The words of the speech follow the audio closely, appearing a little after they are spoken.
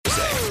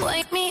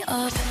wake me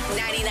up.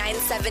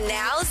 99.7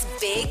 Now's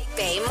Big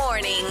Bay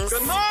Mornings.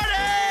 Good morning!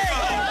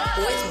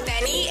 With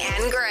Benny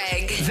and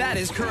Greg. That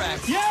is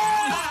correct.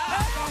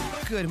 Yeah!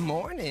 Good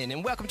morning,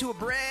 and welcome to a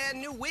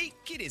brand new week.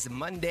 It is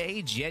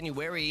Monday,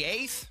 January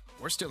 8th.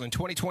 We're still in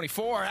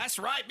 2024. That's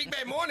right. Big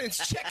Bay Mornings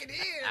checking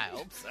in. I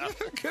hope so.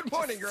 Good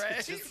morning,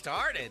 Greg. Just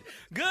started.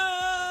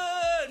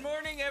 Good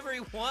morning,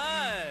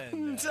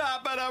 everyone.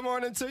 Top of the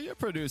morning to your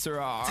producer,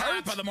 Art.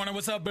 Top of the morning.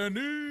 What's up,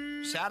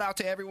 Benny? Shout out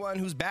to everyone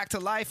who's back to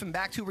life and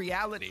back to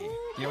reality.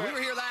 You know, we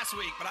were here last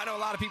week, but I know a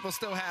lot of people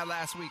still had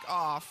last week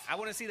off. I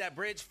want to see that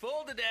bridge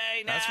full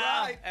today. Now, that's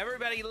right.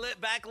 Everybody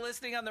back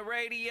listening on the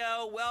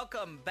radio.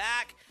 Welcome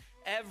back,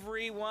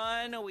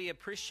 everyone. We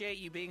appreciate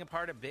you being a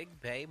part of Big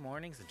Bay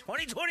Mornings in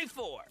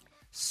 2024.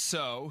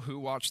 So, who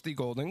watched the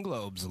Golden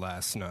Globes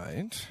last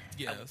night?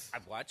 Yes.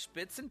 I've watched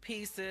bits and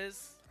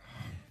pieces.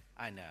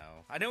 I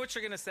know what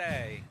you're going to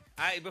say.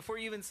 Before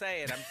you even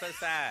say it, I'm so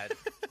sad.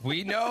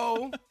 We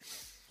know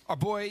our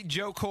boy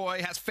Joe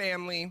Coy has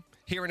family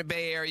here in the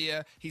Bay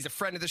Area. He's a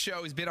friend of the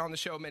show. He's been on the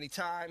show many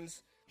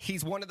times.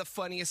 He's one of the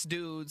funniest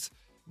dudes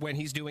when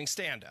he's doing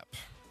stand-up.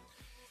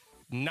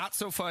 Not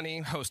so funny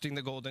hosting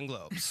the Golden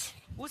Globes.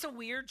 It was a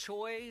weird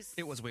choice.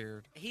 It was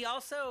weird. He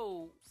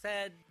also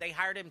said they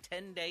hired him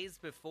 10 days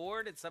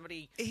before. Did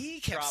somebody... He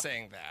kept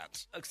saying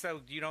that.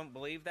 So you don't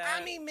believe that?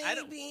 I mean,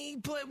 maybe,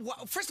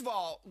 but first of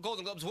all,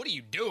 Golden Globes, what are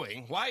you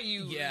doing? Why are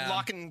you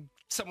locking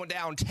someone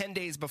down 10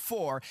 days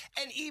before?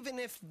 And even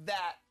if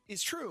that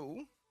is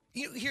true...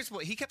 here's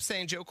what he kept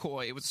saying, Joe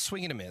Coy. It was a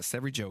swing and a miss,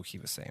 every joke he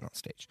was saying on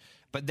stage.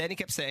 But then he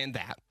kept saying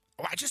that.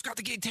 Oh, I just got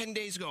the gig 10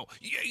 days ago.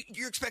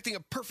 You're expecting a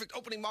perfect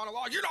opening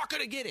monologue. You're not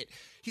going to get it.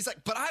 He's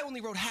like, but I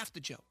only wrote half the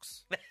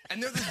jokes.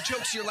 And they're the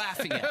jokes you're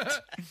laughing at.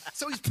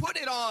 So he's put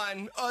it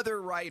on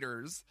other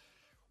writers,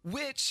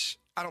 which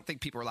I don't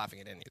think people are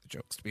laughing at any of the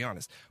jokes, to be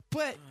honest.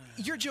 But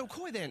you're Joe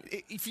Coy then.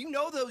 If you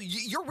know those,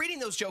 you're reading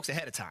those jokes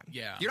ahead of time.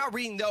 Yeah. You're not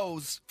reading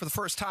those for the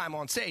first time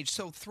on stage,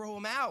 so throw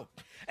them out.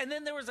 And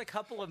then there was a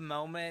couple of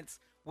moments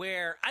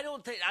where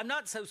I'm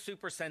not so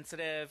super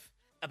sensitive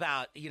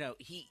about,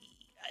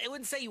 I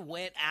wouldn't say he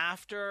went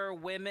after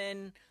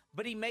women,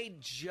 but he made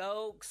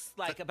jokes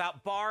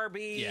about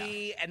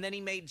Barbie, and then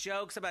he made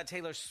jokes about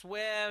Taylor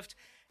Swift,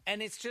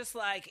 and it's just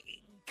like,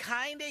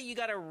 kind of, you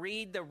got to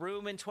read the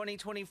room in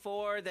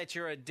 2024 that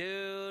you're a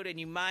dude and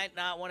you might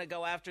not want to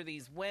go after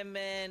these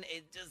women.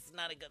 It's just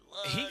not a good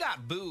look. He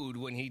got booed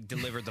when he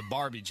delivered the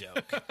Barbie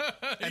joke.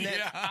 And then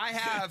I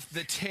have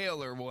the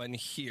Taylor one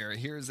here.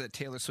 Here's a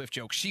Taylor Swift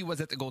joke. She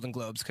was at the Golden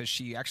Globes because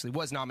she actually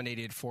was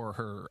nominated for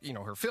her,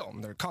 her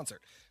film, their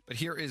concert. But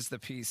here is the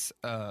piece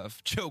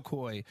of Joe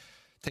Coy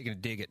taking a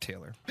dig at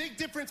Taylor. Big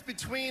difference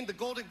between the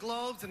Golden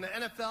Globes and the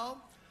NFL.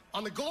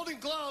 On the Golden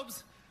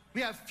Globes,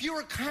 we have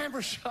fewer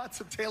camera shots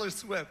of Taylor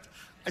Swift.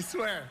 I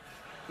swear.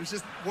 There's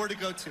just more to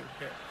go to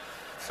here.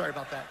 Sorry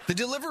about that. The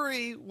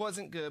delivery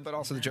wasn't good, but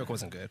also the joke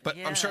wasn't good. But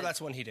I'm sure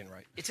that's one he didn't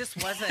write. It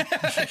just wasn't.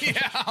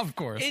 Yeah, of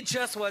course. It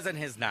just wasn't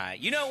his night.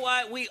 You know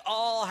what? We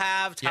all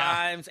have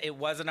times. It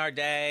wasn't our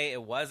day.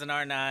 It wasn't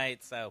our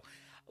night. So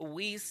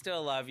we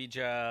still love you,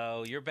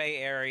 Joe. You're Bay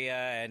Area,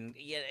 and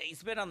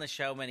he's been on the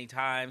show many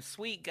times.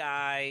 Sweet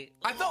guy.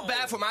 I felt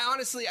bad for him.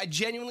 I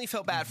genuinely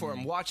felt bad for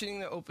him. Watching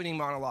the opening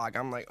monologue,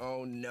 I'm like,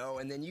 oh no.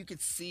 And then you could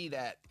see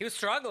that he was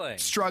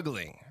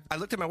struggling. I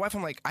looked at my wife,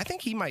 I'm like, I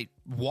think he might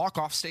walk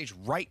off stage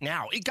right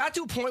now. It got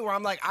to a point where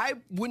I'm like, I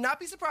would not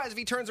be surprised if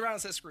he turns around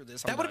and says, screw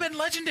this. That would have been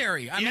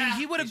legendary. I mean,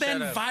 he would have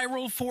been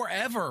viral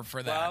forever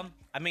for that. Well,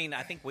 I mean,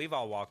 I think we've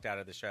all walked out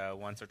of the show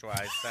once or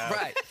twice. So,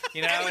 right.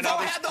 And we've all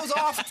had those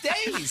off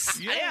days.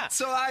 Yeah.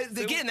 So,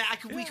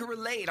 we could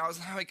relate. I was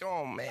like,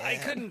 oh, man. I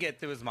couldn't get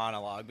through his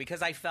monologue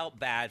because I felt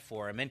bad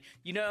for him. And,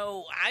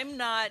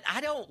 I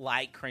don't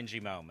like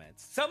cringy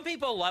moments. Some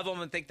people love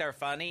them and think they're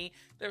funny.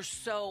 They're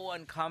so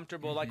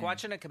uncomfortable. Like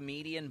watching a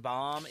comedian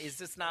bomb is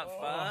just not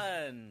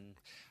fun.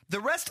 The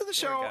rest of the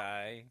show,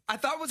 I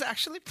thought was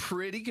actually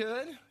pretty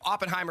good.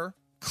 Oppenheimer.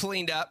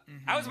 Cleaned up.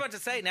 I was about to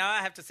say, now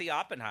I have to see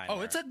Oppenheimer.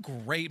 Oh, it's a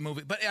great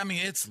movie. But, I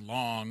mean, it's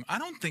long. I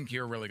don't think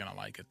you're really going to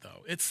like it,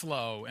 though. It's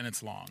slow and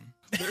it's long.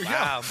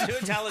 Wow. Too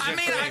intelligent. I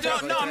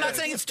mean, I'm not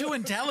saying it's too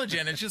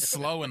intelligent. It's just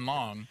slow and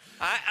long.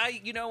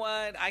 You know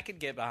what? I could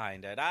get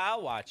behind it.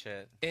 I'll watch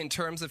it. In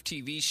terms of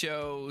TV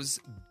shows,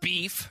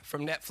 Beef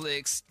from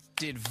Netflix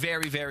did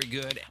very, very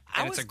good.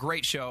 And it's a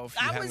great show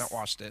if you have not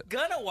watched it.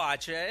 Gonna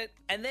watch it.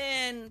 And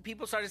then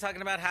people started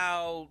talking about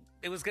how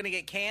it was going to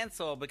get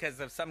canceled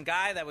because of some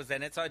guy that was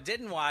in it, so I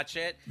didn't watch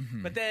it.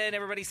 But then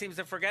everybody seems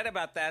to forget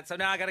about that, so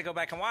now I got to go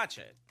back and watch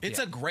it. It's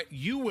a great...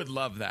 You would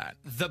love that.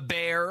 The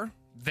Bear,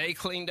 they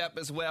cleaned up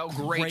as well.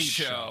 Great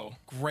show.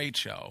 Great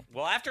show.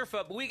 Well, after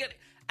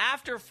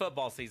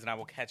football season, I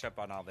will catch up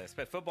on all this.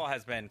 But football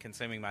has been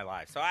consuming my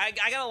life. So I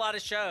got a lot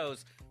of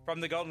shows from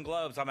the Golden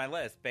Globes on my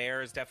list.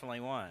 Bear is definitely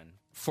one.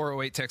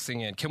 408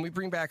 texting in. Can we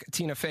bring back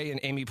Tina Fey and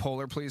Amy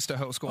Poehler, please, to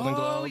host Golden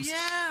Globes? Oh,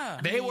 yeah.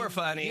 They were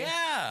funny.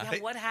 Yeah.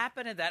 What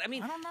happened to that? I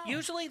mean, I don't know.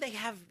 usually they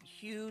have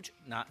huge,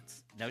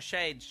 no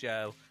shades,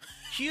 Joe,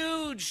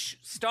 huge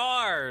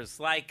stars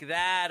like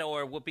that,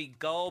 or Whoopi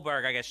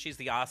Goldberg. I guess she's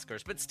the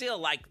Oscars, but still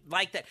like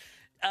that.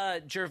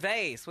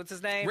 Gervais, what's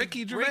his name?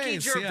 Ricky Gervais.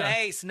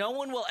 Yeah. No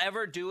one will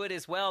ever do it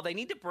as well. They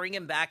need to bring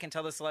him back and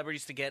tell the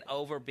celebrities to get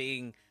over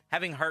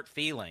having hurt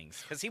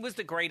feelings, because he was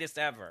the greatest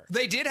ever.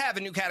 They did have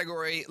a new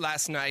category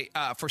last night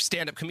for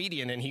stand-up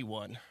comedian, and he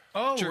won.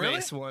 Oh, Gervais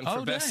really? won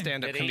for best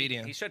dang. stand-up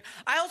comedian. He should.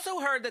 I also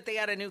heard that they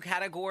had a new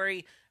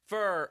category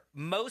for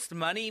most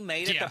money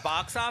made at the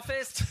box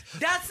office.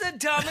 That's the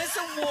dumbest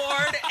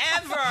award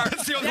ever.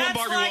 That's the only one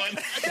Barbie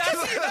won.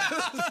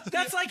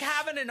 That's like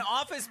having an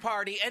office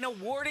party and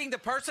awarding the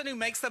person who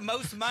makes the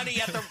most money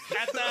at the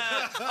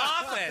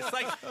office.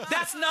 Like,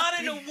 that's not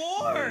an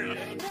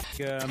award.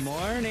 Good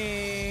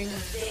morning.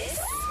 This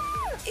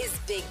is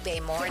Big Bay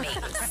Mornings.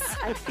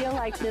 I feel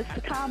like this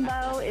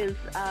combo is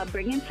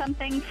bringing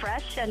something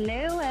fresh and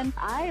new, and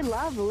I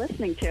love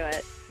listening to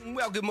it.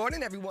 Well, good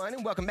morning, everyone,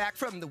 and welcome back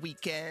from the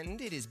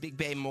weekend. It is Big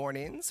Bay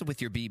Mornings with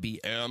your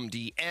BBM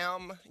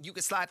DM. You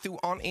can slide through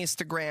on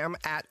Instagram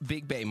at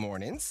Big Bay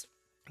Mornings.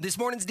 This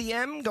morning's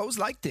DM goes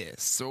like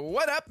this. So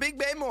what up, Big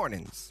Bay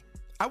Mornings?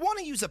 I want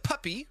to use a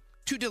puppy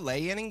to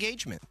delay an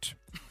engagement.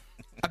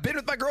 I've been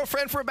with my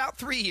girlfriend for about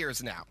 3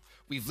 years now.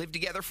 We've lived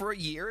together for a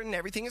year, and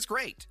everything is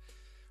great.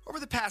 Over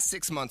the past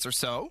 6 months or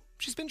so,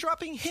 she's been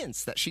dropping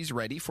hints that she's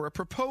ready for a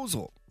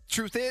proposal.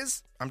 Truth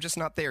is, I'm just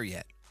not there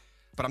yet.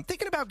 But I'm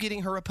thinking about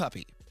getting her a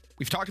puppy.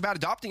 We've talked about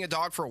adopting a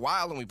dog for a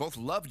while, and we both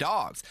love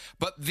dogs.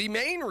 But the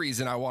main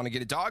reason I want to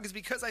get a dog is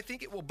because I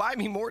think it will buy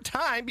me more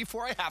time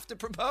before I have to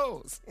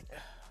propose.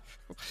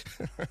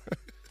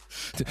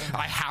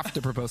 I have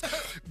to propose.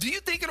 Do you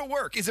think it'll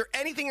work? Is there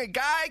anything a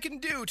guy can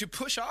do to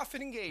push off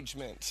an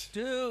engagement?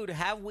 Dude,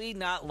 have we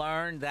not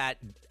learned that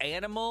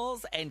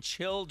animals and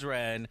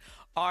children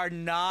are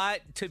not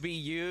to be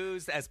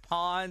used as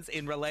pawns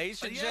in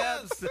relationships?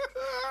 Yes.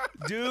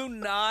 Do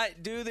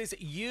not do this.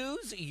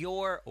 Use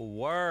your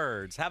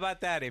words. How about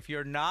that? If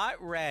you're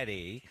not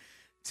ready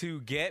to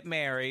get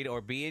married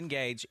or be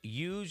engaged,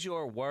 use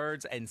your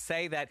words and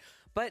say that.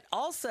 But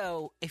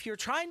also, if you're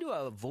trying to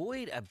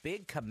avoid a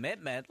big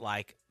commitment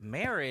like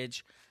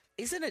marriage,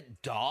 isn't a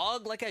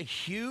dog like a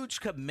huge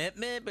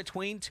commitment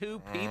between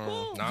two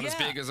people? Not as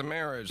big as a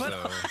marriage,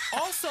 though.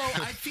 Also,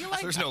 I feel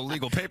like There's no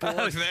legal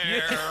paperwork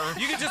there.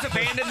 You can just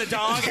abandon the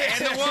dog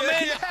and the woman?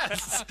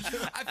 Yes.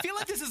 I feel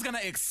like this is going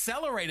to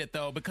accelerate it,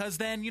 though, because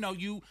then,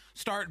 you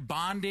start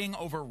bonding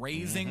over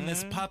raising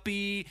this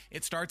puppy.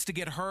 It starts to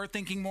get her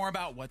thinking more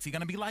about what's he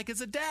going to be like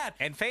as a dad.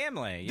 And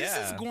family, This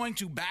is going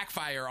to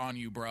backfire on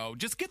you, bro.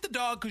 Just get the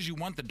dog because you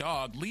want the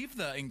dog. Leave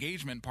the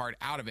engagement part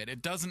out of it.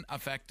 It doesn't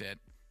affect it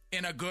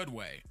in a good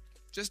way.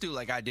 Just do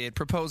like I did.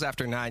 Propose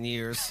after 9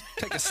 years.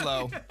 Take it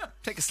slow.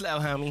 Take it slow,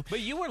 homie. But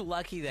you were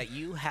lucky that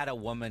you had a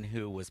woman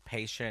who was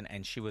patient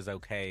and she was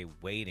okay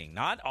waiting.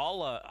 Not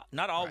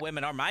all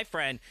women are. My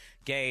friend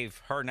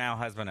gave her now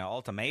husband an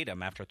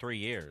ultimatum after 3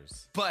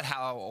 years. But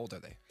how old are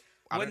they?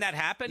 When that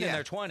happened, in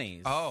their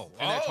 20s. Oh,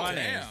 in their 20s.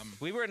 damn.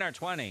 We were in our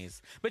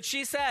 20s. But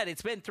she said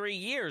it's been 3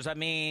 years. I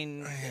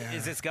mean,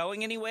 is this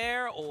going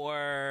anywhere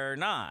or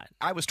not?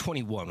 I was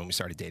 21 when we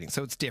started dating,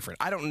 so it's different.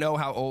 I don't know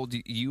how old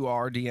you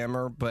are,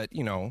 DMer, but,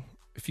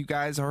 if you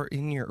guys are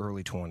in your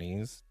early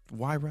 20s,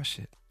 why rush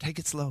it? Take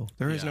it slow.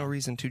 There is no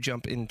reason to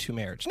jump into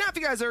marriage. Now, if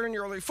you guys are in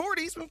your early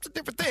 40s, it's a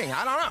different thing.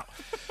 I don't know.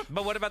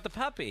 But what about the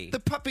puppy?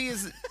 The puppy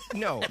is,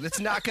 no, that's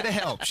not going to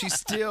help. She's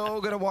still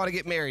going to want to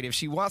get married. If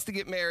she wants to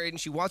get married and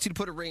she wants you to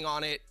put a ring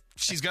on it,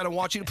 she's going to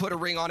want you to put a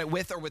ring on it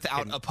with or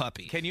without a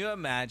puppy. Can you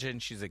imagine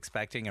she's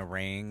expecting a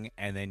ring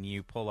and then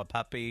you pull a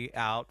puppy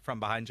out from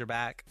behind your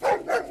back?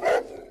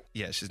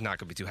 Yeah, she's not going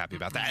to be too happy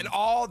about that. And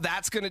all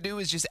that's going to do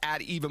is just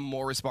add even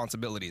more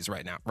responsibilities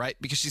right now, right?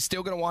 Because she's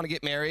still going to want to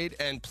get married,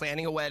 and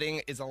planning a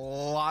wedding is a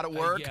lot of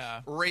work.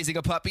 Raising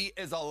a puppy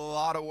is a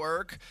lot of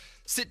work.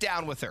 Sit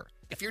down with her.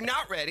 If you're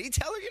not ready,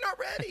 tell her you're not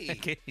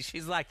ready.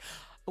 She's like,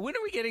 when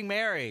are we getting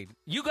married?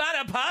 You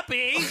got a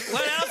puppy.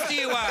 What else do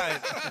you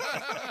want?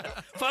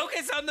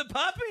 Focus on the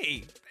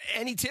puppy.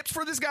 Any tips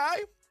for this guy?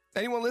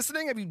 Anyone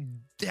listening?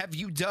 Have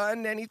you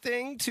done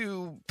anything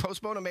to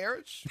postpone a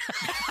marriage?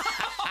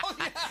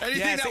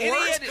 Anything that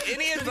works?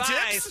 Any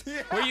advice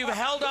where you've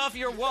held off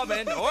your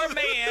woman or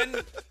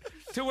man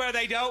to where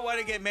they don't want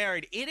to get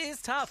married? It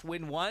is tough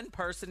when one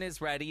person is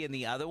ready and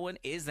the other one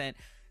isn't.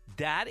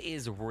 That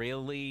is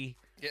really...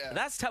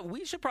 that's tough.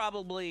 We should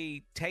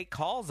probably take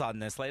calls on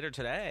this later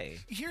today.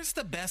 Here's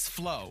the best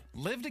flow.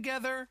 Live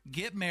together,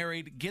 get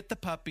married, get the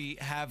puppy,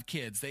 have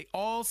kids. They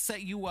all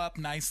set you up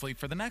nicely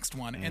for the next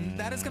one, and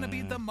that is going to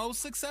be the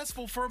most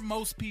successful for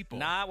most people.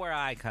 Not where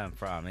I come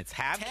from. It's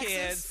have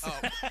Texas?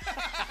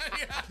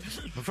 kids.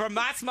 From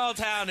my small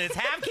town, it's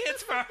have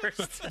kids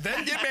first.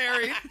 Then get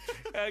married.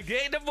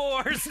 Get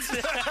divorced.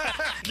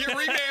 Get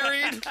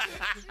remarried.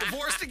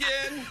 Divorced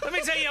again. Let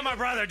me tell you how my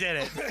brother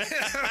did it.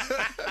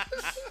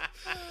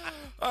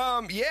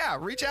 Yeah,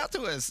 reach out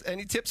to us.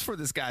 Any tips for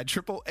this guy?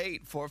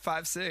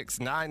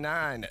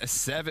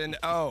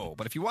 888-456-9970.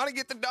 But if you want to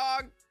get the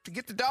dog.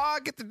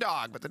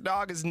 But the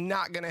dog is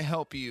not going to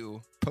help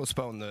you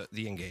postpone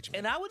the engagement.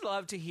 And I would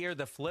love to hear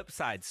the flip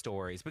side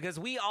stories because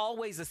we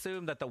always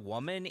assume that the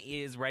woman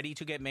is ready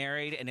to get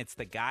married and it's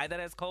the guy that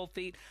has cold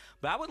feet.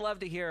 But I would love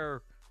to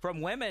hear from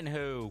women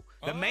who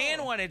the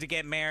man wanted to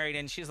get married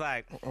and she's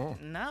like,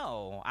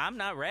 no, I'm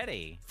not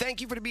ready.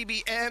 Thank you for the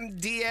BBM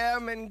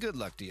DM and good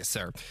luck to you,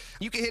 sir.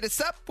 You can hit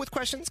us up with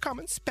questions,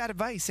 comments, bad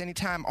advice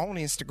anytime on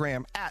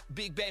Instagram at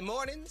Big Bay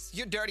Mornings.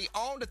 Your Dirty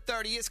on the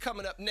 30 is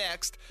coming up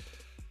next.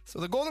 So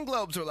the Golden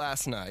Globes were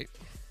last night.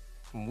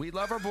 We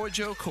love our boy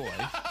Joe Coy.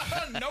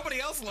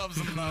 Nobody else loves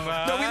him,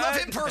 though. No, we love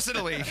him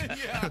personally.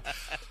 Yeah.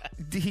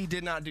 He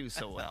did not do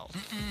so well.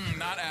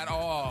 Not at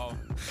all.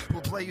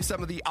 We'll play you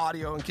some of the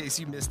audio in case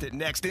you missed it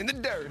next in the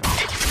Dirt.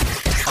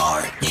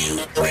 Are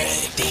you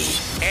ready?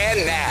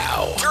 And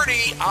now,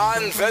 Dirty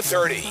on the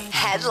 30.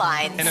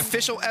 Headlines. An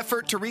official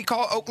effort to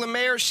recall Oakland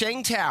Mayor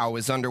Sheng Tao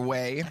is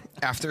underway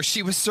after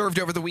she was served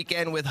over the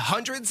weekend with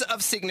hundreds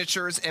of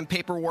signatures and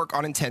paperwork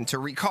on intent to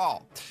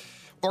recall.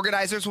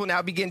 Organizers will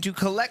now begin to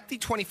collect the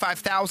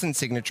 25,000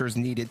 signatures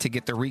needed to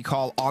get the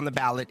recall on the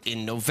ballot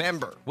in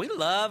November. We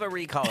love a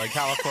recall in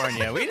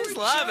California. We just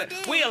love it.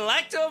 We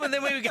elect them, and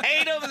then we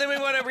hate them, and then we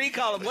want to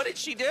recall them. What did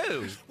she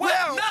do?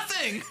 Well,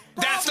 nothing.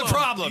 That's the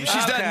problem.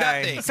 She's done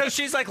nothing. So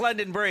she's like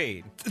London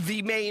Breed.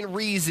 The main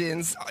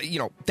reasons,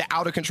 the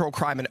out-of-control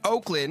crime in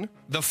Oakland,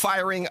 the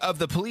firing of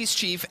the police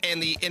chief,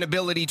 and the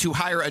inability to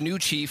hire a new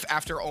chief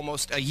after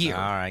almost a year.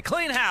 All right.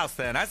 Clean house,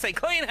 then. I say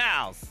clean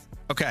house.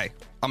 Okay,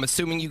 I'm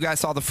assuming you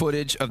guys saw the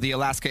footage of the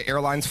Alaska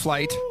Airlines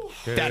flight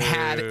that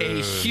had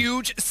a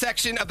huge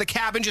section of the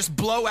cabin just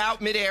blow out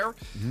midair.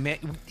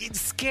 It's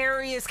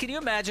scariest. Can you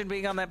imagine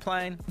being on that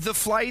plane? The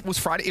flight was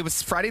Friday. It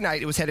was Friday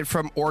night. It was headed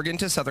from Oregon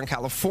to Southern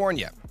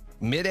California.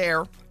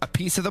 Midair, a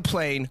piece of the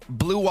plane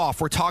blew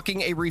off. We're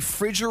talking a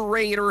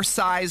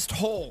refrigerator-sized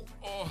hole.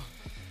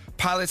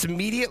 Pilots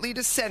immediately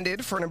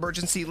descended for an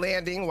emergency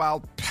landing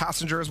while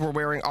passengers were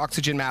wearing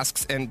oxygen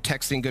masks and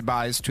texting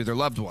goodbyes to their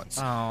loved ones.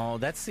 Oh,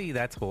 that's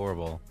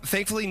horrible.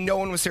 Thankfully, no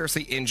one was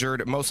seriously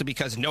injured, mostly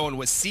because no one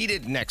was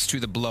seated next to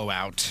the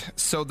blowout.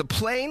 So the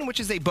plane, which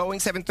is a Boeing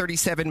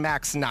 737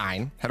 MAX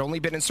 9, had only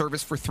been in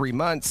service for 3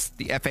 months.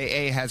 The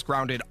FAA has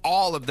grounded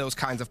all of those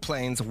kinds of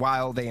planes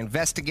while they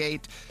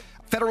investigate.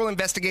 Federal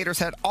investigators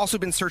had also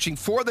been searching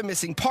for the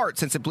missing part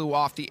since it blew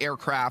off the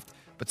aircraft.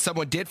 But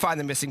someone did find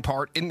the missing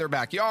part in their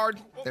backyard.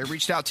 They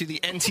reached out to the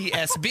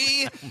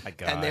NTSB,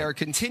 and they are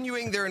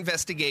continuing their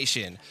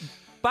investigation.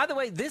 By the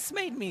way, this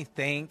made me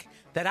think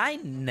that I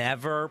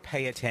never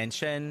pay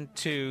attention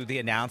to the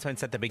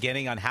announcements at the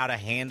beginning on how to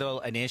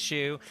handle an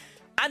issue.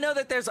 I know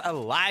that there's a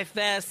life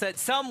vest that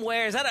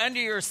somewhere is that under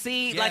your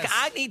seat. Yes. Like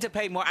I need to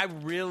pay more. I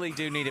really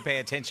do need to pay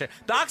attention.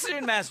 The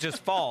oxygen mask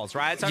just falls,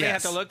 right? So I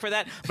have to look for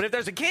that. But if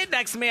there's a kid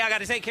next to me, I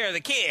got to take care of the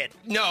kid.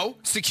 No,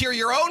 secure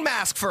your own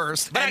mask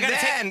first, but and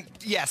then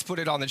put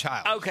it on the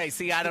child. Okay,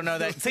 see, I don't know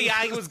that. See,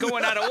 I was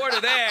going out of order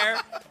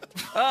there.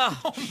 Oh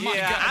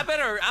yeah, God.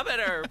 I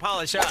better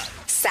polish up.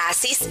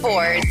 Sassy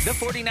Sports. The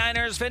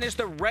 49ers finished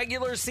the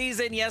regular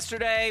season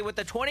yesterday with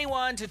a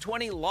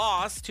 21-20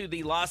 loss to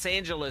the Los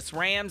Angeles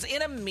Rams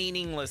in a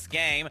meaningless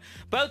game.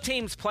 Both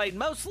teams played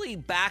mostly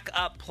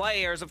backup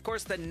players. Of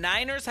course, the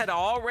Niners had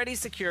already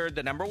secured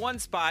the number one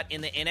spot in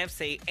the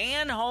NFC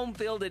and home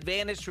field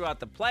advantage throughout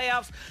the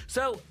playoffs,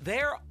 so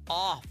they're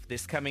off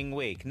this coming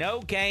week. No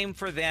game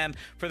for them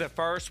for the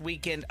first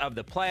weekend of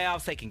the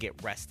playoffs. They can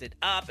get rested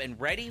up and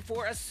ready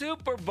for a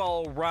Super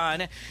Bowl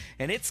run,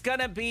 and it's going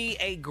to be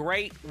a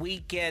great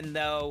weekend,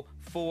 though,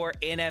 for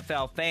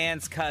NFL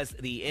fans because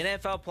the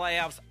NFL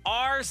playoffs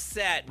are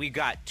set. We've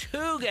got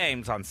 2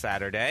 games on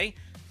Saturday,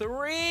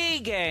 3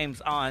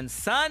 games on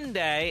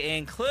Sunday,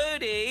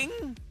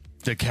 including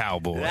the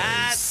Cowboys.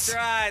 That's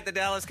right. The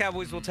Dallas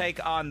Cowboys will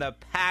take on the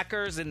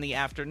Packers in the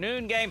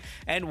afternoon game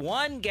and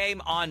 1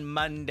 game on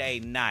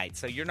Monday night.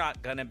 So you're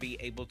not going to be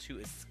able to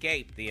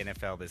escape the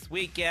NFL this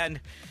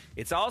weekend.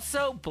 It's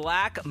also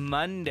Black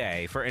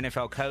Monday for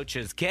NFL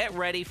coaches. Get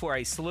ready for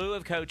a slew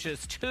of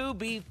coaches to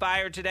be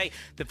fired today.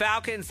 The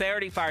Falcons, they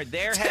already fired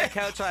their head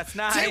coach last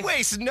night. They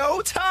waste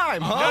no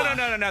time, huh?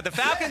 No. The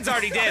Falcons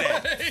already did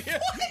it.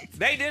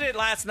 They did it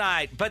last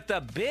night. But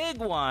the big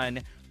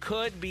one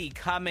could be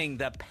coming.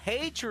 The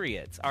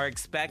Patriots are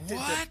expected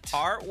to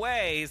part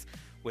ways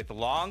with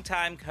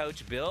longtime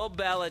coach Bill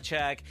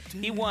Belichick.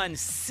 He won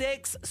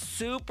 6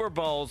 Super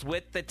Bowls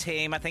with the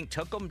team. I think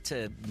took them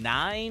to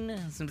 9.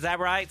 Is that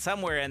right?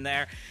 Somewhere in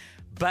there.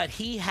 But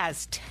he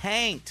has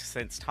tanked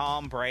since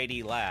Tom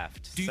Brady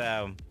left. Do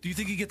you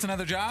think he gets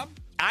another job?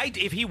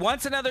 if he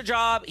wants another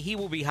job, he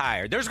will be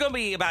hired. There's going to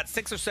be about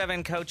 6 or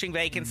 7 coaching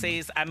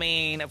vacancies. I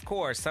mean, of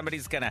course,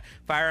 somebody's going to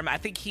fire him. I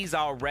think he's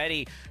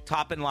already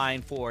top in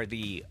line for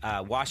the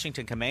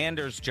Washington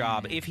Commanders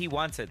job if he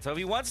wants it. So if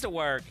he wants to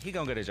work, he's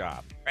going to get a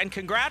job. And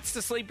congrats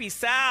to Sleepy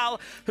Sal,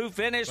 who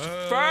finished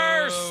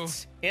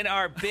first in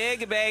our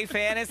Big Bay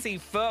Fantasy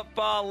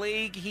Football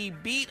League. He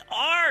beat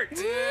Art.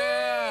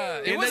 Yeah,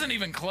 it wasn't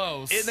even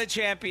close. In the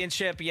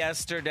championship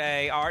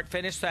yesterday, Art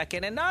finished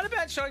second, and not a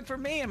bad showing for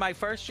me. In my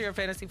first year of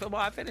fantasy football,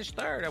 I finished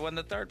third. I won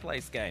the third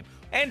place game.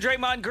 And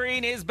Draymond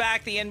Green is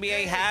back. The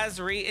NBA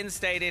has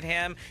reinstated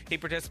him. He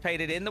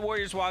participated in the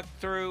Warriors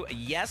walkthrough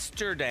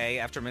yesterday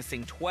after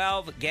missing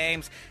 12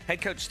 games.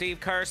 Head coach Steve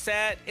Kerr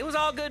said it was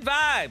all good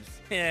vibes.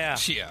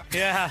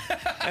 Yeah.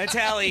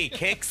 Until he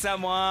kicks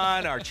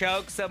someone or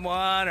chokes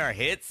someone or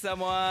hits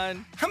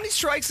someone. How many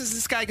strikes is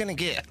this guy going to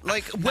get?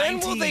 Like, when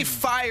 19. will they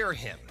fire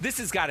him? This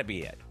has got to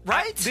be it.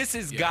 Right? This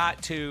has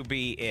got to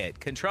be it.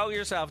 Control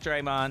yourself,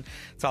 Draymond.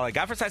 That's all I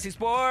got for Sassy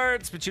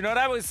Sports. But you know what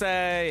I would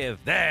say?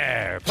 If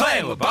they're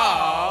playing with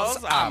balls,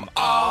 I'm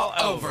all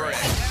over it.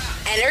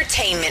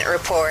 Entertainment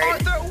Report.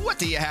 Arthur, what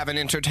do you have in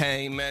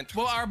entertainment?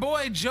 Well, our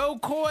boy Joe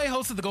Coy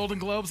hosted the Golden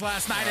Globes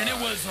last night, and it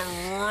was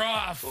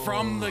rough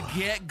from the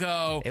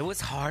get-go. It was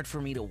hard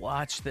for me to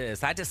watch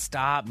this. I just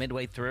stopped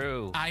midway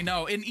through. I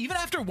know. And even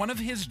after one of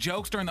his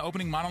jokes during the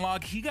opening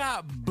monologue, he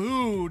got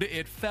booed.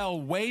 It fell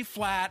way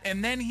flat.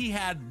 And then he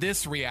had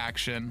this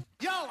reaction.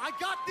 Yo, I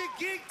got the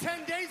gig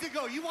 10 days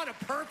ago. You want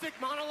a perfect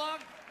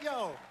monologue?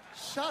 Yo,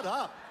 shut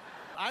up.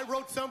 I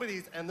wrote some of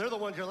these, and they're the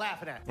ones you're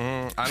laughing at.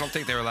 I don't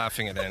think they were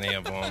laughing at any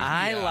of them.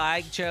 I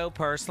like Joe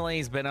personally.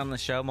 He's been on the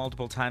show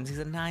multiple times. He's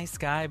a nice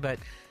guy, but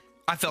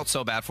I felt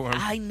so bad for him.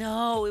 I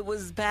know it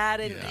was bad.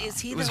 And is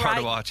he It was the hard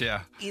right, to watch,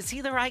 yeah. Is he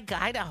the right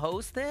guy to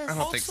host this? I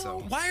don't think Also,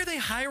 so. why are they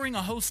hiring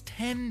a host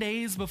 10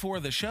 days before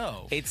the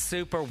show? It's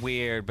super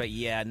weird, but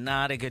yeah,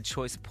 not a good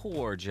choice.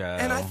 Poor Joe.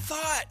 And I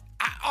thought,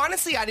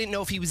 honestly, I didn't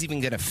know if he was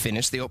even going to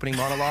finish the opening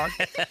monologue.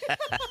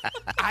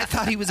 I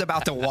thought he was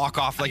about to walk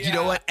off like, you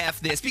know what,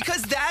 F this.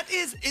 Because that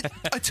is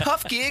a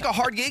tough gig, a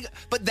hard gig,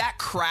 but that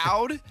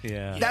crowd,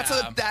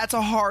 that's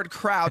a hard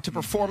crowd to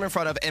perform in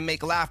front of and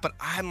make laugh. But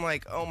I'm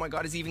like, oh my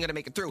God, is he even going to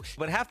make it through?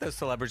 But half those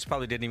celebrities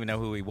probably didn't even know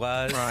who he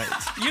was. Right.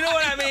 You know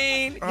what I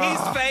mean?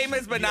 He's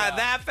famous, but not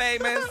that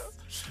famous.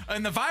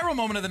 And the viral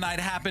moment of the night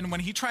happened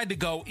when he tried to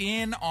go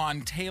in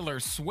on Taylor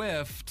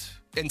Swift.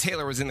 And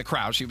Taylor was in the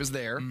crowd. She was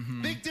there.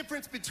 Big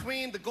difference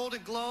between the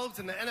Golden Globes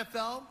and the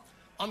NFL.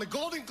 On the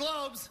Golden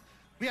Globes,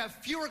 we have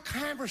fewer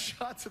camera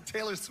shots of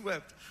Taylor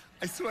Swift.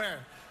 I swear.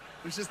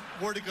 There's just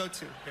more to go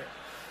to here.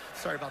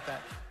 Sorry about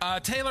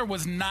that. Taylor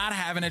was not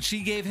having it. She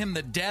gave him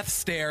the death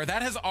stare.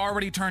 That has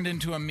already turned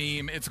into a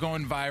meme. It's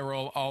going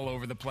viral all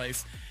over the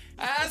place.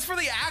 As for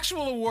the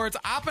actual awards,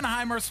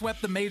 Oppenheimer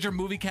swept the major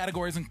movie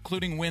categories,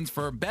 including wins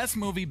for Best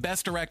Movie,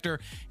 Best Director,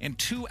 and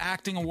 2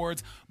 acting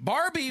awards.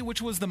 Barbie,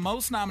 which was the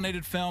most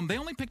nominated film, they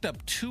only picked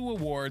up 2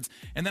 awards.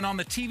 And then on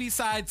the TV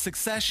side,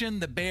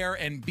 Succession, The Bear,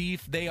 and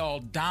Beef, they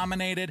all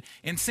dominated.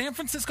 And San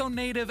Francisco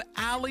native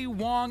Ali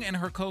Wong and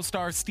her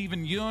co-star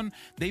Steven Yeun,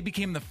 they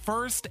became the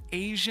first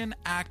Asian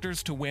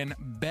actors to win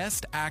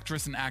Best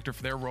Actress and Actor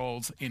for their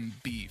roles in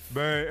Beef.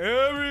 Bay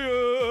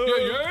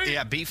Area.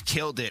 Yeah, Beef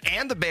killed it.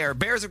 And The Bear.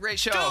 Bear's a great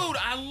show. Dude,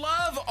 I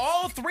love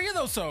all 3 of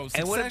those shows.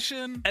 And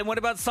Succession. what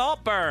about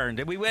Saltburn?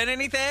 Did we win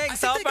anything? I think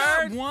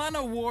Saltburn? they got 1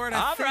 award,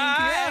 I All think.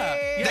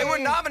 right. Yeah. They were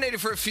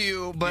nominated for a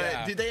few, but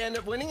Yeah. did they end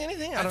up winning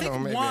anything? I don't think know.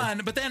 Maybe.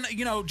 1, but then,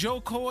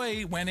 Joe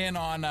Coy went in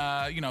on,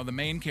 the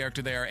main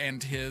character there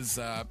and his,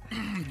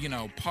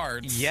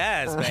 parts.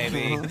 Yes,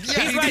 baby.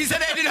 Yeah, he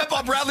said it ended up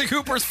on Bradley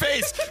Cooper's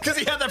face because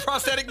he had that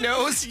prosthetic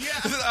nose.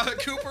 Yeah.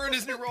 Cooper in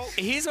his new role.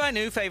 He's my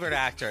new favorite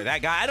actor.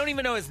 That guy. I don't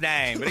even know his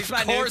name, but he's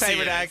my new course he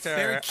favorite is.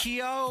 actor.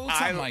 Keo,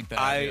 something like that.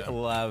 I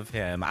love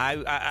him.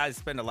 I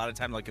spend a lot of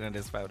time looking at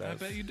his photos. I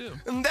bet you do.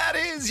 And that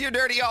is your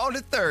Dirty On to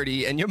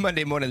 30, and your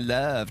Monday Morning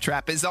Love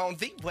Trap is on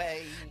the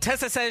way.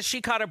 Tessa says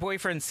she caught her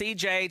boyfriend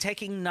CJ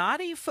taking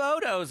naughty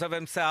photos of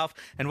himself,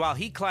 and while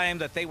he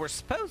claimed that they were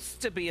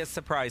supposed to be a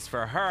surprise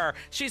for her,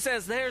 she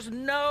says there's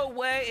no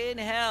way in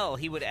hell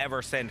he would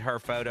ever send her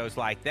photos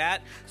like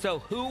that. So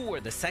who were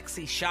the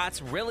sexy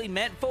shots really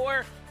meant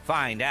for?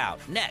 Find out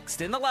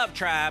next in the Love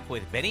Trap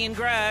with Benny and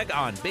Greg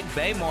on Big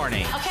Bay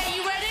Morning. Okay,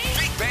 you ready?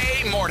 Big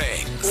Bay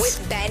Mornings.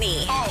 With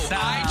Benny Oh,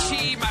 I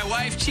cheat, my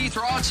wife cheats,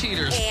 we're all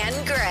cheaters.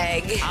 and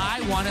Greg.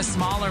 I want a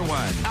smaller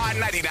one. On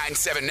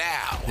 99.7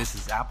 now. This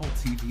is Apple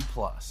TV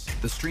Plus,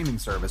 the streaming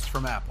service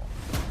from Apple.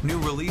 New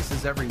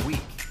releases every week.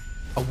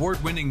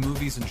 Award-winning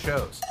movies and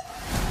shows.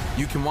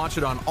 You can watch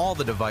it on all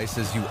the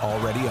devices you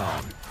already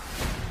own.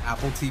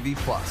 Apple TV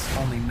Plus,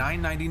 only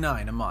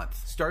 $9.99 a month.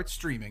 Start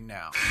streaming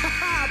now.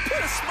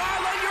 Put a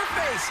smile on your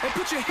face and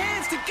put your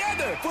hands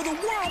together for the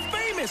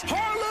world-famous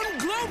Harlem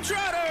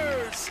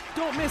Globetrotters.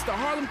 Don't miss the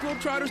Harlem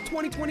Globetrotters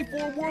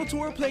 2024 World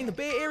Tour playing the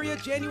Bay Area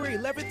January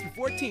 11th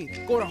through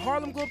 14th. Go to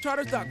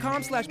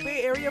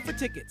harlemglobetrotters.com/Bay Area for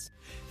tickets.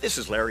 This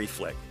is Larry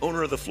Fleck,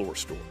 owner of the Floor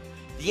Store.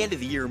 The end of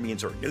the year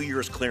means our New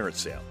Year's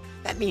clearance sale.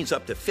 That means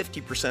up to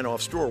 50%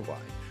 off store-wide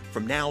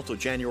from now till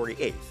January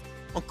 8th.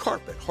 on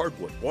carpet,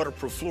 hardwood,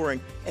 waterproof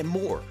flooring, and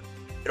more.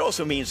 It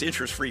also means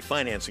interest-free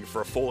financing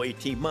for a full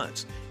 18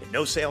 months and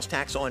no sales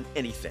tax on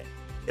anything.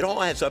 It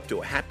all adds up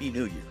to a happy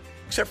new year,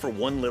 except for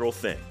one little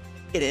thing.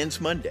 It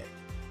ends Monday.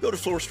 Go to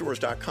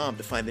floorstores.com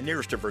to find the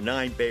nearest of our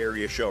 9 Bay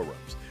Area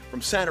showrooms,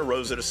 from Santa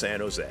Rosa to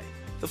San Jose.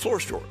 The Floor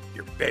Store,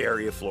 your Bay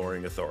Area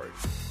flooring authority.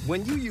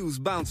 When you use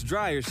Bounce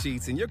dryer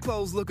sheets and your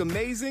clothes look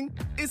amazing,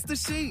 it's the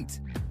sheet.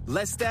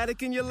 Less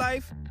static in your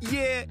life?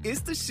 Yeah,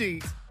 it's the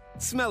sheet.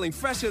 Smelling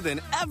fresher than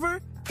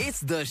ever?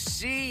 It's the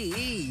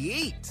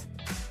sheet.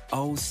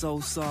 Oh, so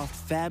soft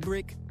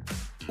fabric?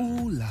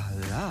 Ooh la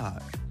la.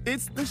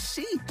 It's the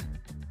sheet.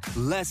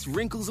 Less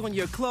wrinkles on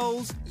your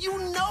clothes? You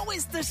know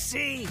it's the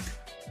sheet.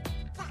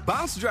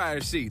 Bounce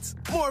dryer sheets.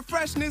 More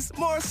freshness,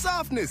 more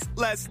softness.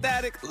 Less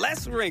static,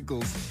 less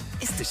wrinkles.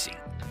 It's the sheet.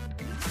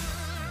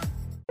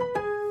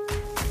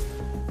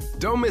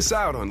 Don't miss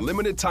out on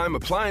limited time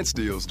appliance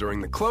deals during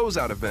the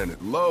closeout event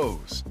at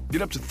Lowe's.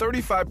 Get up to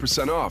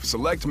 35% off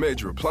select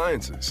major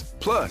appliances.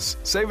 Plus,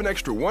 save an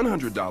extra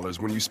 $100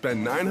 when you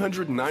spend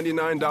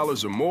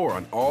 $999 or more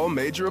on all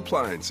major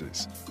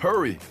appliances.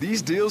 Hurry,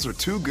 these deals are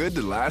too good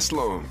to last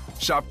long.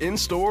 Shop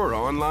in-store or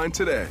online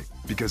today.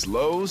 Because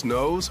Lowe's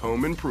knows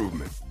home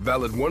improvement.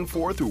 Valid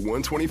 1/4 through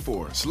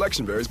 1/24.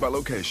 Selection varies by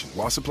location.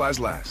 While supplies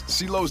last.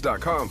 See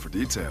Lowe's.com for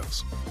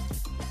details.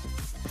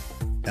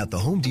 At the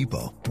Home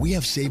Depot, we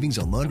have savings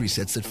on laundry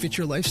sets that fit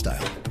your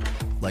lifestyle.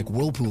 Like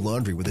Whirlpool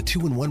Laundry with a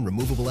 2-in-1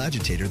 removable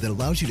agitator that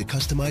allows you to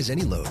customize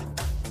any load.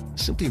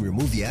 Simply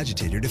remove the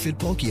agitator to fit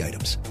bulky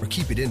items or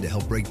keep it in to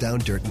help break down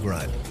dirt and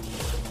grime.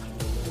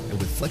 And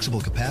with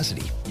flexible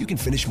capacity, you can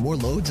finish more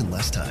loads in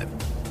less time.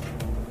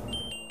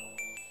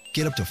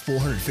 Get up to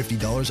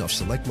 $450 off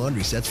select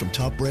laundry sets from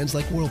top brands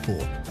like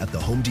Whirlpool at the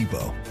Home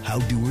Depot. How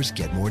doers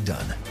get more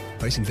done.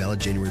 Pricing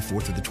valid January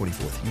 4th through the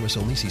 24th. U.S.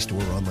 only. See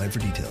store or online for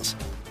details.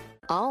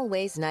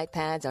 Always night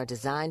pads are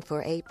designed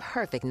for a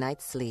perfect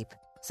night's sleep.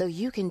 So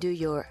you can do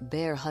your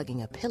bear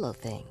hugging a pillow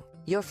thing,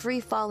 your free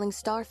falling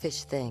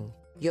starfish thing,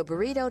 your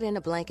burritoed in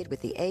a blanket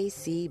with the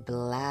AC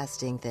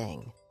blasting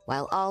thing.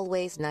 While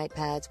Always night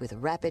pads with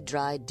rapid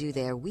dry do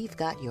there, we've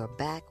got your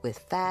back with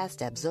fast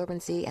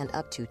absorbency and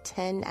up to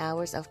 10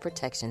 hours of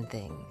protection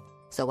thing.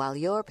 So while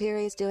your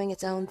period's doing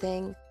its own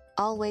thing,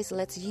 Always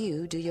lets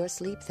you do your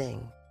sleep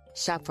thing.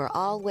 Shop for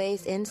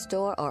Always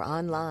in-store or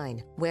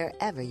online,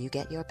 wherever you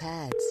get your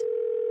pads.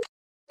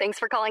 Thanks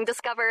for calling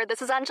Discover.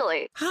 This is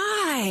Anjali.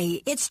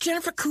 Hi, it's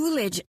Jennifer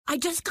Coolidge. I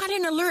just got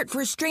an alert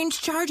for a strange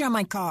charge on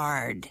my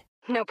card.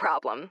 No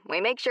problem. We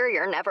make sure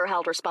you're never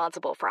held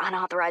responsible for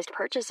unauthorized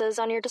purchases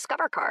on your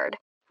Discover card.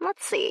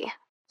 Let's see.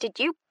 Did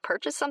you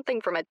purchase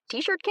something from a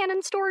t-shirt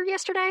cannon store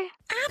yesterday?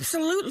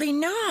 Absolutely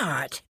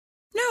not.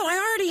 No, I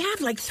already have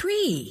like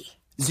 3.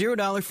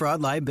 $0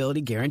 fraud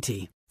liability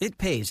guarantee. It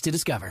pays to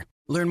Discover.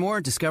 Learn more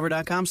at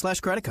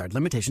discover.com/credit card.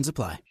 Limitations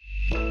apply.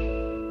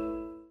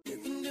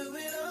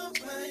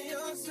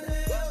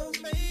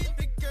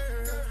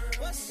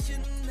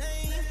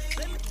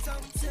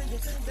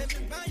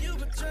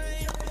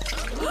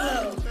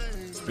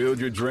 Spilled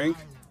your drink?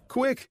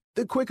 Quick,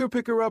 the quicker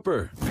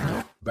picker-upper.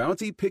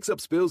 Bounty picks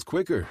up spills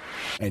quicker.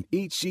 And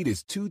each sheet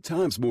is 2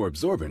 times more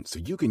absorbent, so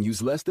you can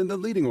use less than the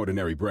leading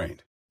ordinary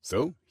brand.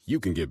 So you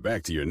can get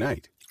back to your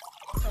night.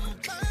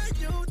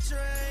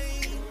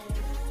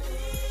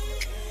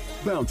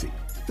 Bounty,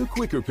 the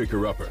quicker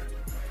picker-upper.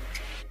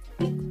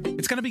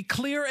 It's going to be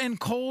clear and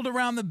cold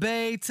around the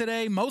Bay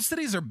today. Most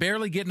cities are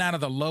barely getting out of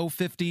the low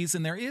 50s,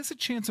 and there is a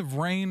chance of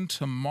rain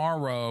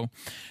tomorrow.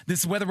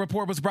 This weather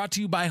report was brought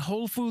to you by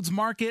Whole Foods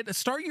Market.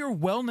 Start your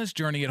wellness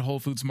journey at Whole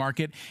Foods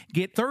Market.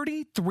 Get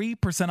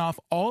 33% off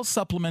all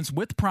supplements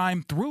with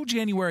Prime through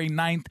January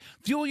 9th.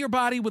 Fuel your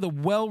body with a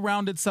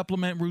well-rounded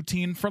supplement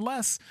routine for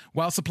less.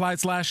 While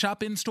supplies last,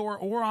 shop in-store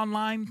or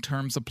online.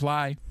 Terms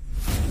apply.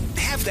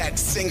 Have that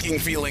sinking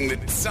feeling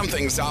that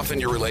something's off in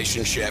your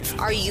relationship.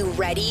 Are you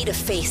ready to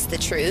face the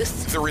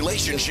truth? The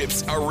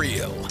relationships are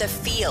real. The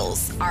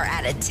feels are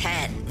at a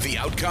 10. The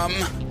outcome?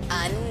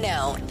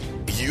 Unknown.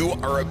 You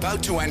are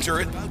about to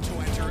enter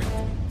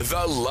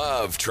the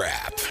love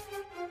trap.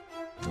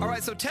 All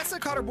right, so Tessa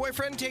caught her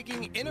boyfriend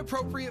taking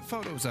inappropriate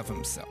photos of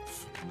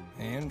himself.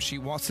 And she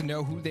wants to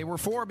know who they were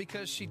for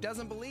because she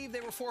doesn't believe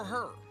they were for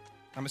her.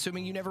 I'm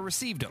assuming you never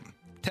received them.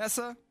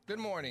 Tessa, good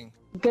morning.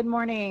 Good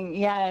morning.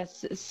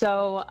 Yes.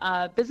 So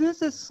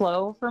business is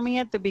slow for me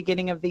at the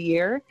beginning of the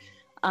year.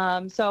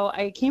 So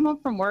I came home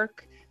from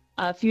work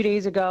a few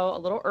days ago, a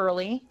little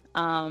early,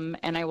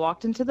 and I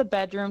walked into the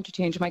bedroom to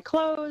change my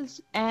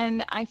clothes,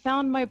 and I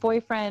found my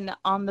boyfriend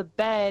on the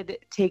bed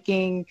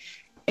taking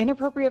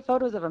inappropriate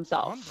photos of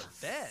himself. On the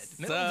bed?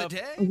 Middle of the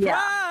day?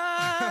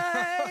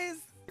 Yeah.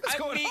 What's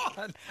going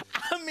on?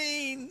 I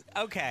mean,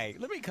 okay,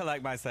 let me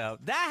collect myself.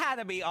 That had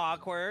to be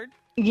awkward.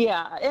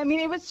 Yeah. I mean,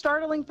 it was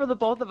startling for the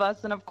both of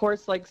us, and of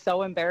course, like,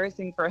 so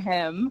embarrassing for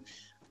him.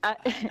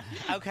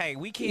 Okay,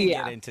 we can't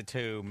get into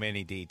too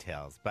many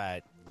details,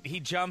 but He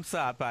jumps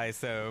up, I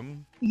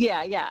assume.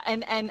 Yeah.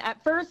 And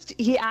at first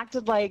he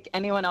acted like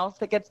anyone else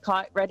that gets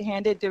caught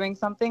red-handed doing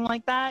something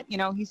like that.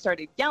 He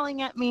started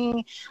yelling at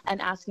me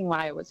and asking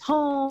why I was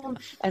home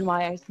and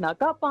why I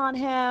snuck up on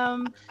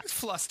him.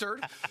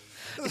 Flustered.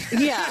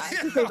 Yeah,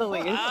 to say the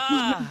least.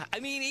 I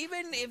mean,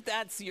 even if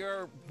that's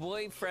your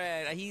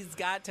boyfriend, he's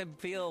got to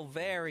feel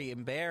very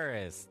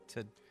embarrassed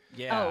to.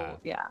 Yeah. Oh,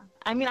 yeah.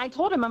 I mean, I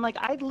told him, I'm like,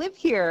 I live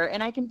here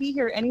and I can be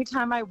here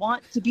anytime I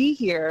want to be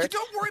here.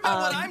 Don't worry about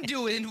what I'm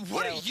doing.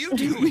 What are you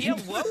doing? Yeah,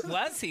 what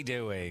was he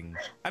doing?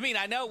 I mean,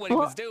 I know what he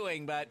was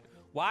doing, but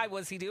why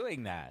was he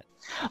doing that?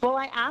 Well,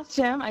 I asked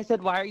him, I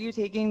said, why are you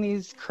taking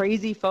these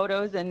crazy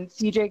photos? And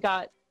CJ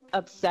got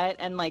upset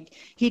and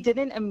he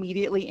didn't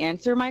immediately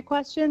answer my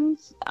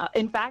questions.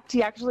 In fact,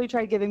 he actually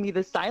tried giving me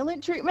the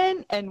silent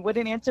treatment and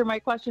wouldn't answer my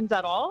questions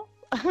at all.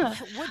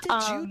 What did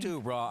you do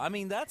wrong? I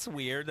mean, that's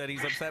weird that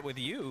he's upset with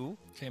you.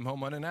 Came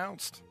home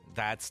unannounced.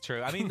 That's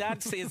true. I mean,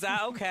 is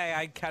that okay?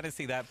 I kind of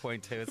see that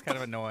point too. It's kind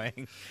of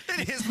annoying.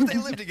 It is, but they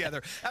live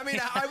together. I mean,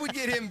 I would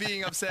get him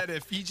being upset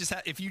if you just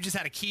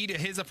had a key to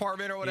his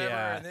apartment or whatever,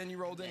 and then you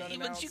rolled in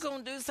unannounced. But you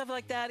gonna do stuff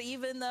like that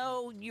even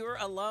though you're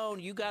alone?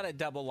 You gotta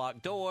double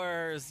lock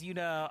doors.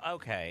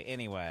 Okay.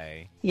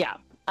 Anyway. Yeah.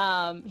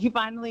 He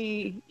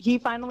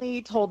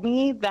finally told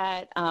me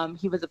that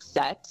he was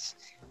upset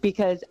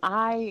because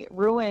I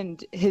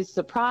ruined his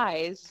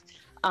surprise.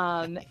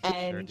 And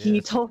he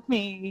told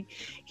me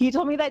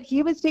that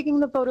he was taking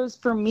the photos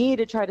for me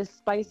to try to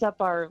spice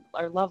up our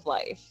love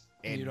life.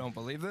 And you don't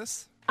believe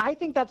this? I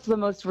think that's the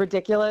most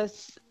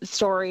ridiculous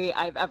story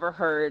I've ever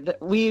heard.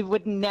 We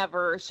would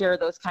never share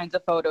those kinds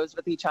of photos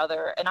with each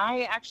other. And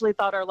I actually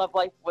thought our love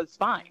life was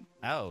fine.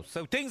 Oh,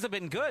 so things have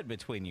been good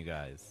between you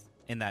guys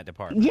in that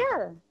department.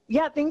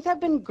 Yeah, things have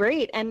been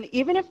great. And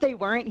even if they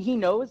weren't, he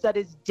knows that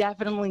is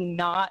definitely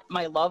not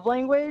my love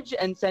language,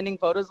 and sending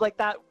photos like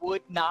that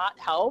would not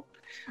help.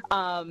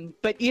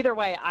 But either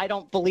way, I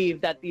don't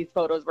believe that these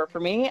photos were for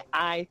me.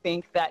 I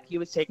think that he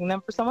was taking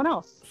them for someone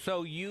else.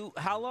 So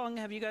how long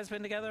have you guys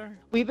been together?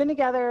 We've been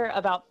together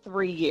about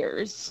 3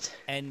 years.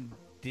 And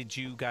did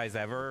you guys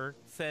ever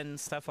send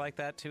stuff like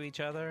that to each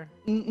other?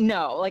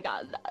 No,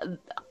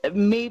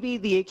 maybe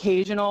the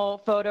occasional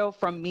photo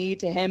from me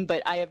to him,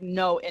 but I have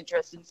no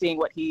interest in seeing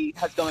what he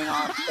has going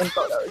on in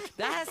photos.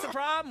 That's the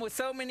problem with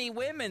so many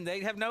women.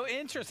 They have no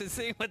interest in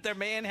seeing what their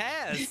man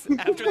has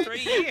after 3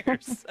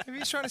 years. Maybe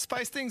he's trying to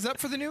spice things up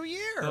for the new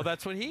year. Well,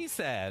 that's what he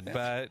said,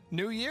 but...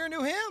 New year,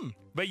 new him.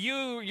 But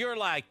you're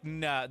like,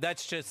 no,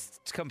 that's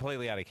just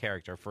completely out of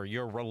character for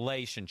your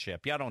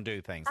relationship. Y'all don't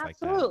do things like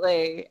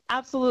that.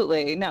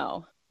 Absolutely,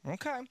 no.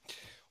 Okay.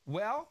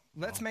 Well,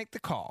 let's make the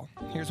call.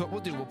 Here's what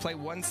we'll do. We'll play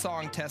one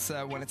song,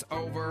 Tessa. When it's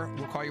over,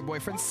 we'll call your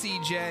boyfriend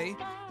CJ.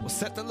 We'll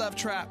set the love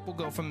trap. We'll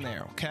go from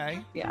there,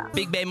 okay? Yeah.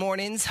 Big Bay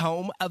Mornings,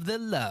 home of the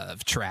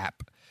love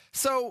trap.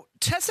 So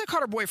Tessa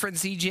caught her boyfriend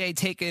CJ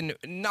taking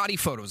naughty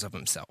photos of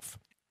himself.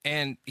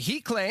 And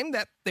he claimed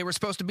that they were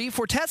supposed to be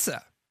for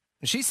Tessa.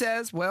 And she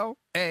says, well,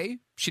 A,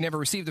 she never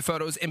received the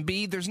photos, and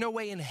B, there's no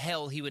way in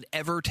hell he would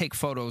ever take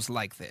photos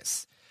like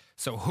this.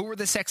 So who were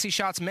the sexy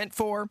shots meant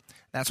for?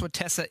 That's what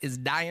Tessa is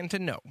dying to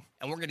know.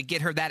 And we're going to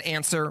get her that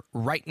answer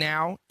right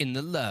now in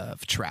the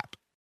Love Trap.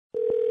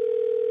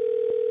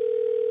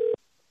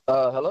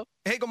 Hello?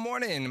 Hey, good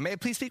morning. May I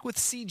please speak with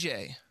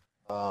CJ?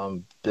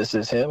 This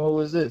is him. Who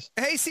is this?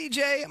 Hey,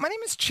 CJ. My name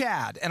is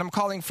Chad, and I'm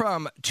calling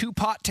from Two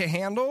Pot to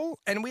Handle,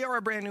 and we are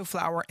a brand new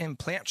flower and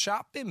plant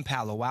shop in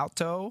Palo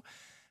Alto.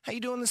 How you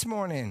doing this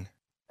morning?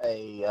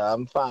 Hey,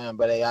 I'm fine,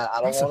 but hey,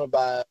 I don't want to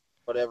buy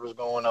whatever's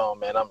going on,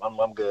 man.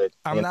 I'm good.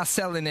 I'm not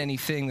selling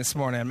anything this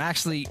morning. I'm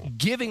actually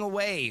giving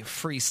away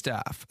free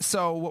stuff.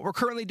 So what we're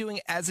currently doing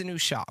as a new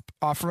shop,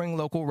 offering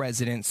local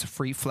residents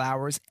free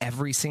flowers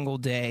every single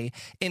day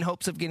in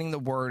hopes of getting the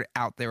word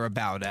out there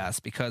about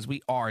us because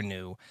we are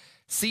new.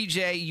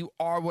 CJ, you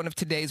are one of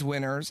today's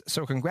winners,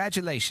 so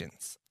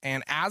congratulations.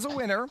 And as a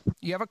winner,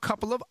 you have a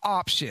couple of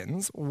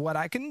options. What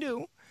I can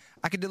do,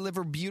 I can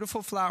deliver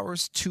beautiful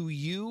flowers to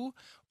you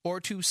or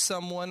to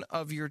someone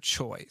of your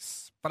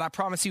choice. But I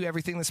promise you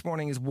everything this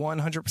morning is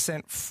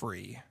 100%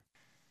 free.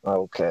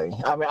 Okay.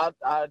 I mean,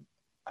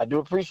 I do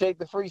appreciate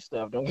the free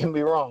stuff. Don't get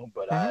me wrong,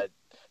 but I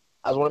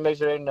just want to make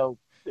sure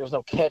there's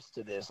no catch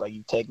to this. Like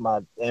you take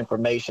my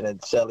information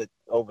and sell it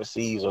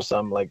overseas or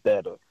something like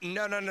that.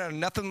 No,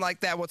 nothing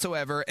like that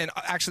whatsoever. And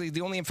actually,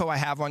 the only info I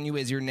have on you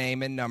is your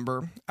name and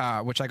number,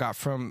 which I got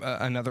from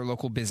another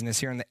local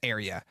business here in the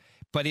area.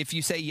 But if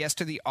you say yes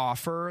to the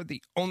offer,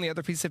 the only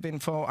other piece of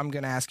info I'm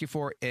going to ask you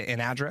for an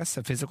address,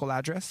 a physical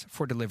address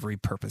for delivery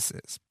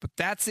purposes. But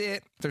that's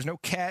it. There's no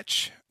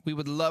catch. We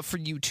would love for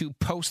you to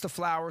post the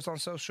flowers on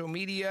social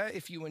media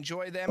if you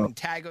enjoy them and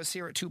tag us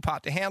here at Two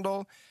Pot to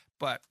Handle.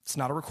 But it's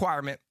not a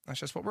requirement. That's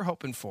just what we're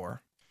hoping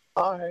for.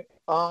 All right.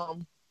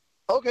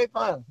 Okay,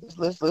 fine.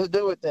 Let's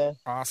do it then.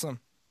 Awesome.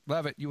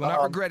 Love it. You will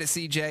not regret it,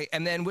 CJ.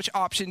 And then which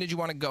option did you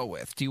want to go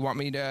with? Do you want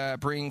me to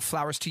bring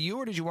flowers to you,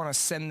 or did you want to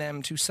send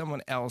them to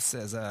someone else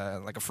as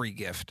a free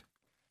gift?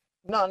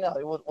 No,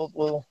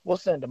 we'll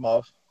send them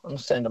off. I'm going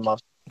to send them off.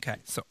 Okay,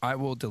 so I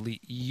will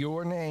delete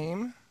your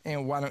name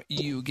And why don't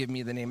you give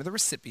me the name of the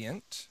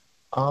recipient?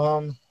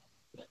 Go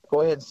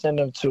ahead and send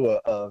them to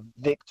a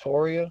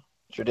Victoria,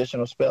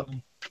 traditional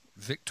spelling.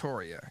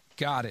 Victoria.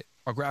 Got it.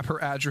 I'll grab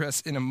her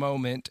address in a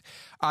moment.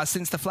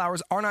 Since the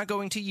flowers are not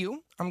going to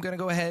you, I'm going to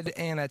go ahead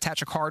and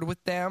attach a card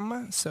with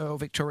them so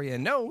Victoria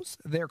knows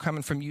they're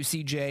coming from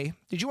UCJ.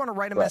 Did you want to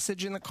write a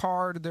message in the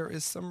card? There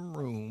is some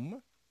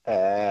room.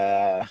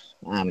 I'm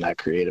not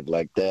creative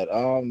like that.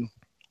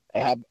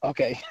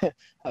 Okay.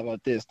 How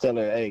about this? Tell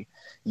her, hey,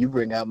 you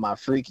bring out my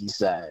freaky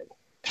side.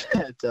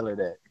 Tell her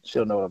that.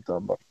 She'll know what I'm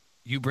talking about.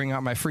 You bring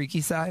out my freaky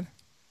side?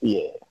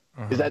 Yeah.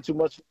 Is that too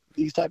much?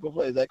 These type of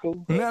plays, is that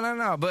cool?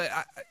 No. But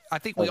I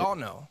think we all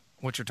know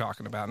what you're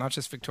talking about, not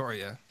just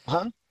Victoria.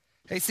 Huh?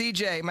 Hey,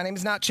 CJ, my name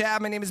is not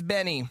Chad. My name is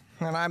Benny,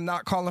 and I'm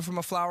not calling from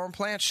a flower and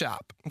plant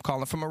shop. I'm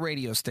calling from a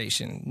radio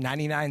station,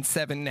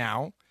 99.7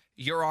 now.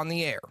 You're on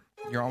the air.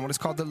 You're on what is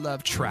called the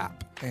Love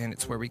Trap, and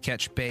it's where we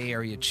catch Bay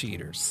Area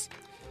cheaters.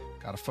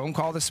 Got a phone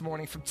call this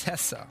morning from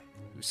Tessa,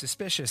 who's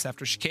suspicious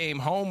after she came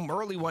home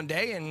early one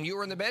day and you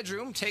were in the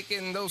bedroom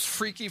taking those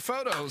freaky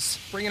photos,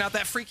 bringing out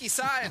that freaky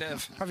side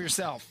of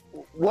yourself.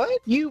 What?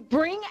 You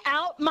bring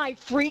out my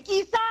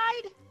freaky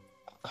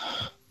side?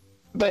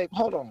 Babe,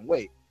 hold on,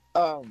 wait.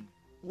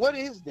 What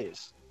is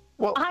this?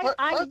 Well,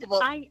 first of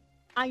all,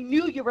 I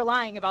knew you were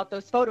lying about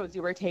those photos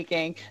you were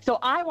taking, so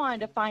I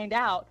wanted to find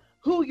out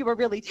who you were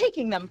really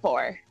taking them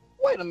for.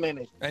 Wait a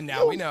minute. And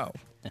now we know.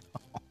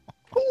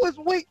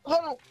 Wait,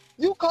 hold on.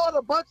 You called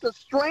a bunch of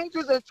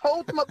strangers and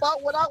told them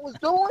about what I was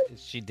doing?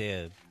 She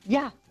did.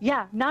 Yeah.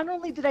 Not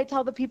only did I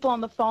tell the people on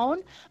the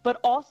phone,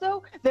 but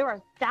also there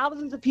are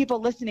thousands of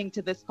people listening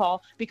to this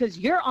call because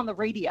you're on the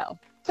radio.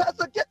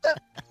 Tessa, get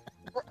that.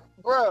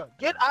 Bruh,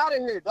 get out of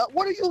here.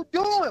 What are you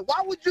doing?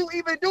 Why would you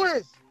even do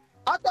this?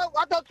 I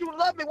thought you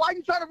loved me. Why are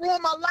you trying to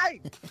ruin my life?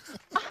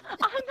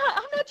 I'm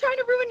not trying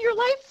to ruin your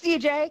life,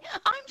 CJ.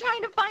 I'm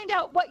trying to find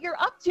out what you're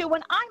up to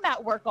when I'm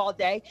at work all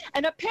day.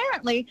 And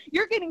apparently,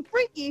 you're getting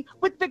freaky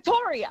with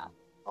Victoria.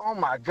 Oh,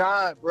 my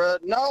God, bro.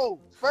 No.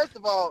 First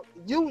of all,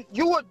 you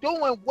were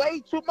doing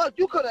way too much.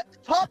 You could have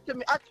talked to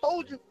me. I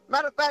told you.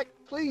 Matter of fact,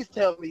 please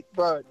tell me,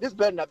 bro. This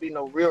better not be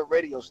no real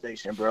radio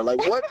station, bro. Like,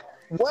 what?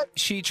 What?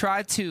 She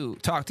tried to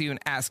talk to you and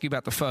ask you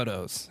about the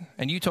photos.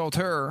 And you told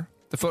her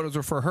the photos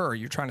were for her.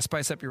 You're trying to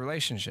spice up your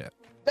relationship.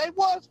 They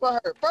was for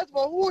her. First of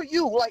all, who are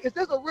you? Like, is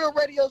this a real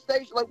radio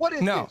station? Like, what is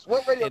this?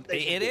 What radio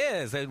station? It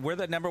is. We're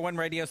the #1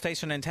 radio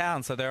station in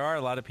town, so there are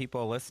a lot of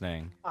people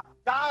listening. Oh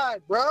my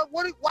God, bro.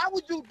 Why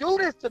would you do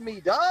this to me,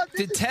 dog?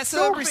 Did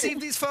Tessa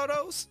receive these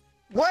photos?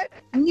 What?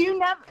 You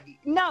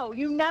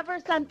never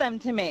sent them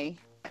to me.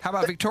 How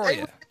about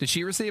Victoria? Did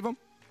she receive them?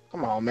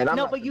 Come on, man.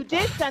 But you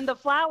did send the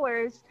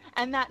flowers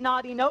and that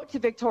naughty note to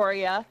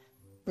Victoria.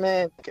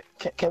 Man,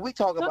 can we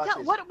talk about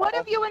this? What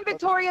have you and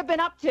Victoria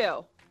been up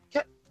to?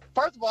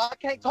 First of all, I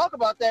can't talk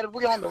about that if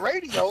we're on the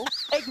radio.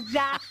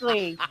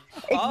 Exactly.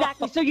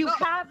 So you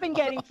have been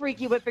getting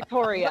freaky with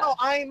Victoria. No,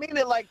 I ain't mean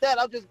it like that.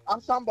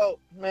 I'm talking about,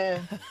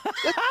 man.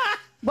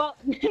 Well,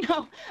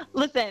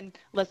 listen.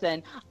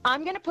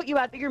 I'm going to put you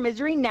out of your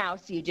misery now,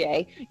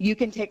 CJ. You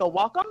can take a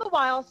walk on the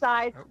wild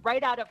side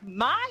right out of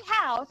my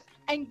house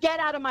and get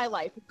out of my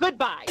life.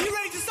 Goodbye. You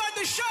ready to start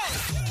the show?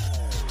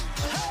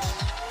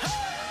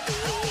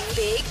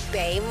 Big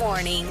Bay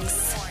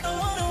Mornings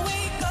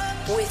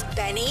with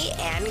Benny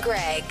and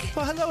Greg.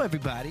 Well, hello,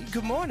 everybody.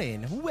 Good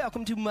morning.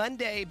 Welcome to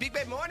Monday. Big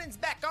Bay Mornings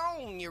back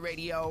on your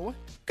radio.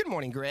 Good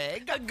morning,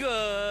 Greg.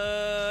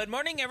 Good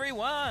morning,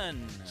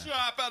 everyone.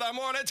 Top of the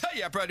morning to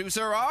you,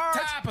 producer Art.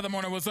 Top of the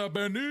morning. What's up,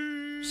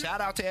 Benny? Shout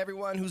out to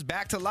everyone who's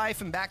back to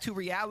life and back to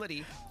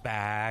reality.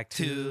 Back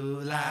to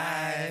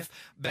life,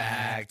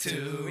 back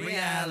to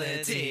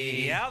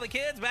reality. Yeah, the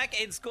kids back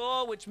in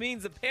school, which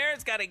means the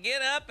parents got to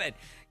get up and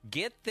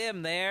get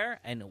them there.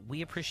 And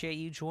we appreciate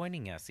you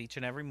joining us each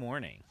and every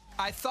morning.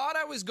 I thought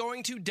I was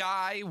going to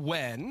die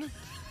when...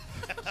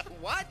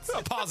 What?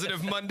 A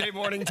positive Monday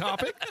morning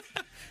topic.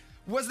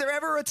 Was there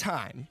ever a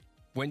time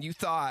when you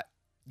thought,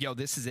 yo,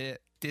 this is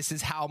it. This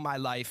is how my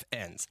life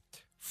ends?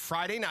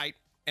 Friday night,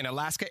 an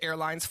Alaska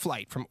Airlines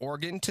flight from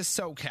Oregon to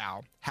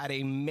SoCal had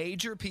a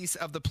major piece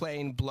of the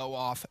plane blow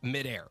off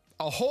midair.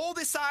 A hole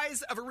the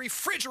size of a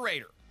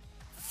refrigerator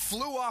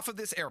flew off of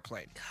this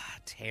airplane.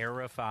 God,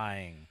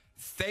 terrifying.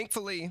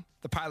 Thankfully,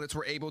 the pilots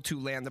were able to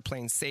land the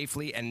plane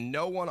safely and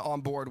no one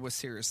on board was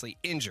seriously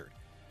injured.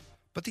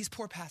 But these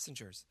poor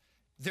passengers,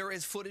 there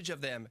is footage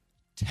of them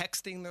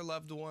texting their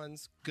loved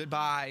ones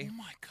goodbye. Oh,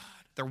 my God.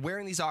 They're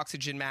wearing these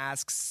oxygen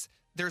masks.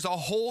 There's a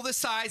hole the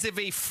size of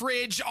a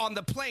fridge on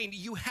the plane.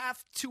 You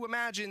have to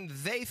imagine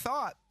they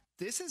thought,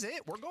 this is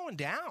it. We're going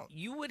down.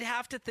 You would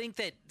have to think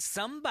that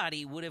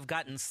somebody would have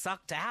gotten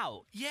sucked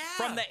out. Yeah.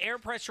 From the air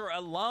pressure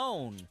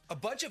alone. A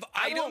bunch of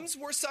items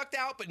were sucked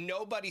out, but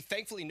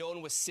thankfully no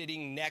one was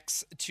sitting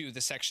next to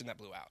the section that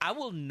blew out. I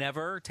will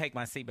never take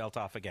my seatbelt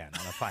off again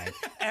on a plane.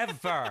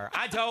 Ever.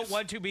 I don't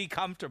want to be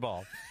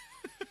comfortable.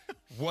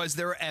 Was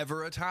there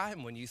ever a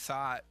time when you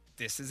thought,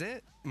 this is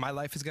it? My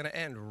life is going to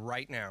end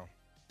right now?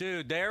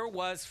 Dude, there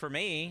was for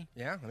me.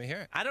 Yeah, let me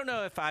hear it. I don't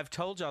know if I've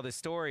told y'all this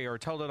story or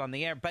told it on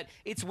the air, but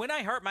it's when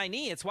I hurt my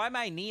knee. It's why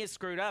my knee is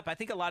screwed up. I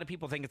think a lot of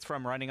people think it's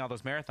from running all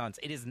those marathons.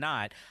 It is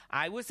not.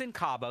 I was in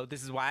Cabo.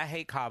 This is why I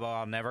hate Cabo.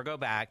 I'll never go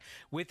back.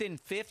 Within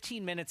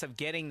 15 minutes of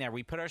getting there,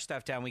 we put our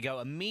stuff down. We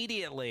go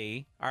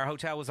immediately. Our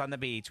hotel was on the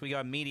beach. We go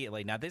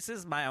immediately. Now, this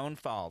is my own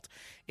fault.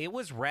 It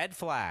was red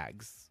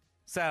flags.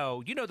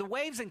 So, the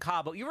waves in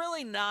Cabo, you're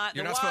really not...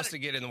 You're not supposed to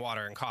get in the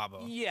water in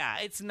Cabo. Yeah,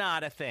 it's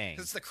not a thing.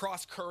 It's the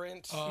cross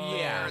current.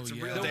 Yeah. It's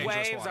real The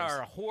dangerous waves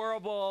are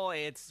horrible.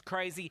 It's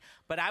crazy.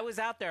 But I was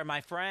out there.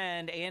 My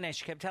friend, Anna,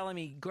 she kept telling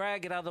me,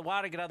 Greg, get out of the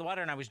water, get out of the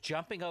water. And I was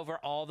jumping over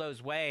all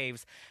those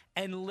waves.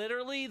 And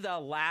literally the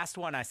last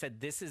one, I said,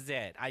 this is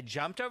it. I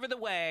jumped over the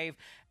wave,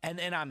 and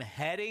then I'm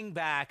heading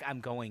back. I'm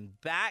going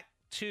back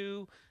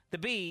to the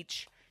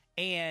beach.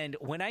 And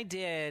when I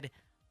did,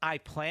 I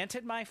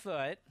planted my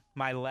foot,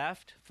 my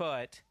left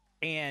foot,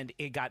 and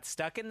it got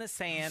stuck in the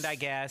sand, I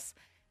guess,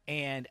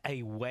 and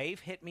a wave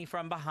hit me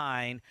from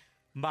behind.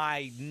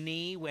 My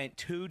knee went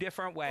 2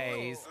 different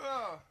ways,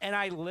 and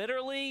I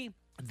literally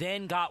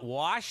then got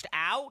washed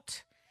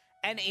out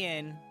and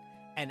in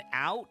and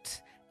out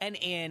and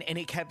in, and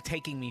it kept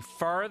taking me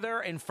further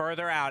and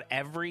further out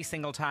every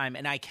single time,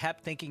 and I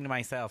kept thinking to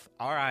myself,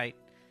 all right,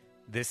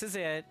 this is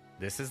it.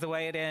 This is the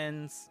way it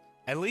ends.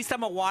 At least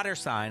I'm a water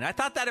sign. I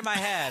thought that in my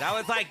head. I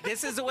was like,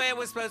 this is the way it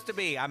was supposed to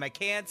be. I'm a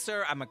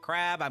Cancer. I'm a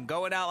crab. I'm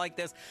going out like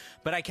this.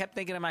 But I kept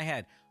thinking in my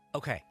head,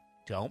 okay,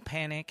 don't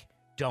panic.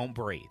 Don't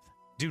breathe.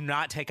 Do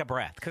not take a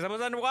breath. Because I was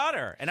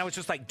underwater. And I was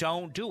just like,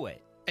 don't do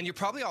it. And you're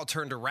probably all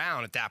turned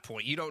around at that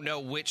point. You don't know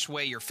which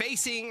way you're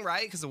facing,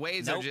 right? Because the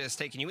waves are just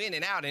taking you in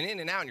and out and in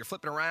and out, and you're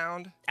flipping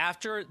around.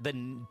 After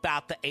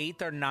about the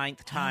 8th or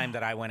 9th time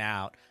that I went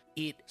out,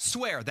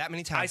 Swear, that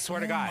many times. I swear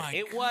to God.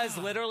 It was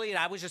literally,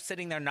 I was just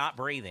sitting there not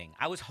breathing.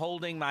 I was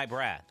holding my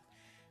breath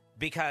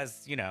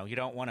because, you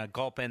don't want to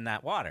gulp in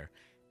that water.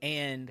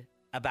 And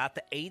about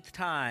the 8th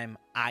time,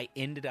 I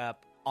ended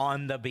up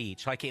on the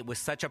beach. Like, it was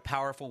such a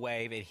powerful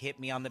wave. It hit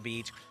me on the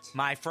beach.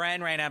 My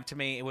friend ran up to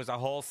me. It was a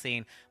whole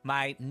scene.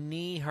 My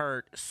knee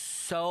hurt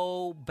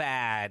so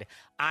bad.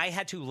 I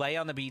had to lay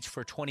on the beach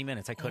for 20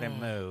 minutes. I couldn't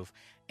move.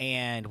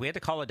 And we had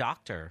to call a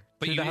doctor.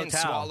 But to you the didn't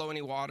hotel. swallow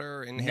any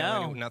water,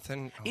 inhale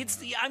nothing?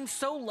 I'm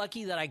so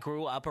lucky that I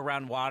grew up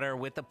around water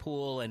with the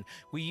pool, and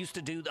we used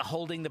to do the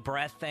holding the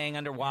breath thing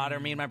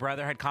underwater. Me and my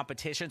brother had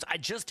competitions.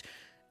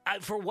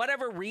 For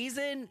whatever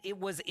reason, it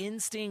was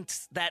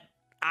instinct that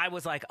I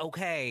was like,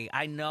 okay,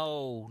 I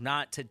know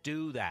not to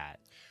do that.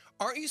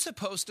 Aren't you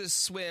supposed to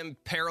swim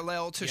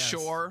parallel to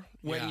shore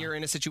when you're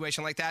in a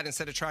situation like that?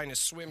 Instead of trying to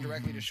swim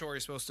directly to shore, you're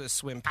supposed to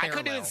swim parallel. I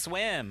couldn't even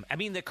swim. I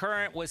mean, the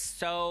current was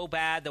so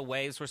bad. The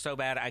waves were so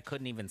bad. I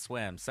couldn't even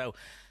swim. So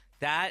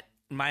that,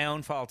 my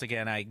own fault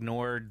again. I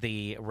ignored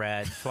the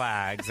red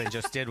flags and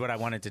just did what I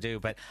wanted to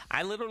do. But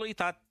I literally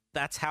thought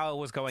that's how it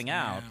was going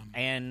out.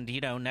 And,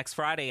 next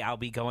Friday I'll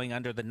be going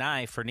under the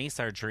knife for knee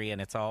surgery,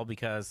 and it's all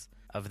because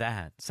of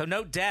that. So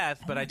no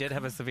death, but I did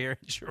have a severe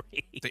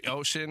injury. The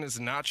ocean is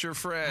not your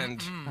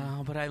friend.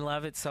 Oh, but I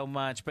love it so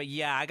much. But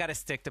yeah, I got to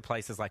stick to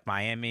places like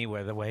Miami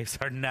where the waves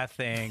are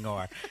nothing,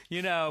 or,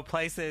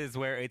 places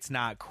where it's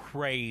not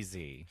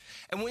crazy.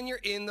 And when you're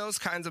in those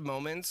kinds of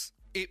moments,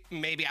 it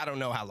maybe, I don't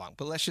know how long,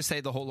 but let's just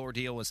say the whole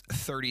ordeal was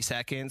 30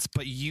 seconds,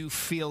 but you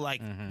feel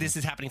like this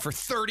is happening for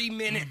 30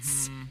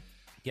 minutes.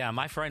 Yeah,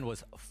 my friend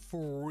was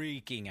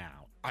freaking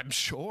out. I'm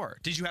sure.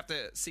 Did you have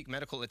to seek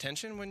medical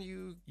attention when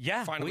you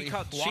finally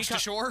washed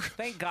ashore?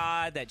 Thank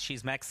God that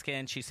she's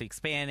Mexican. She speaks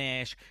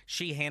Spanish.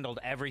 She handled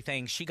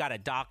everything. She got a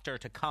doctor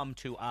to come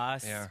to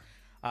us.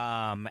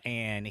 Yeah.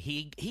 And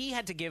he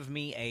had to give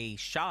me a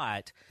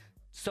shot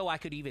so I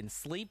could even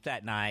sleep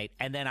that night.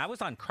 And then I was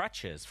on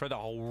crutches for the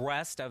whole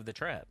rest of the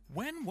trip.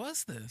 When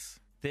was this?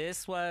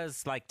 This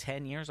was like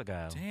 10 years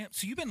ago. Damn.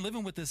 So you've been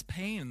living with this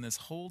pain this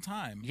whole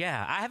time?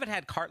 Yeah. I haven't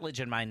had cartilage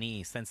in my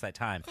knee since that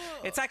time.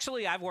 It's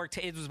actually,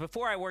 it was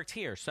before I worked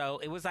here. So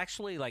it was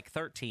actually like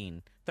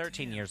 13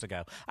 years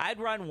ago. I'd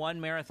run one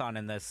marathon,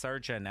 and the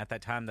surgeon at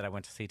that time that I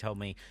went to see told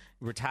me,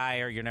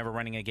 retire, you're never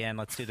running again.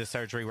 Let's do the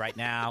surgery right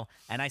now.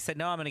 And I said,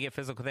 no, I'm going to get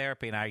physical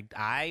therapy. And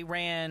I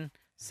ran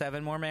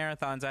 7 more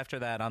marathons after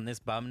that on this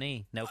bum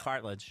knee. No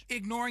cartilage.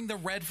 Ignoring the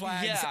red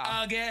flags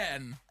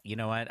again. You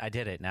know what? I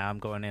did it. Now I'm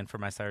going in for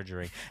my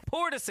surgery.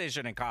 Poor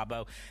decision in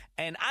Cabo.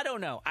 And I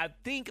don't know. I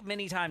think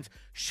many times,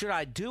 should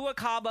I do a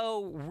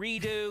Cabo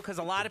redo? Because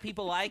a lot of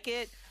people like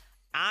it.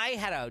 I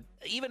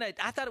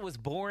thought it was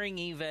boring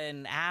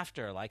even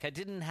after. Like, I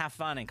didn't have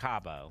fun in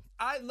Cabo.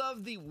 I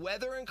love the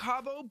weather in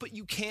Cabo, but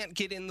you can't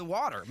get in the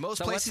water. Most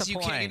So places what's the you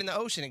can't point? get in the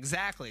ocean.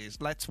 Exactly.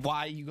 That's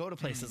why you go to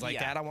places like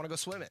that. I want to go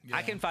swimming.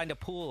 I can find a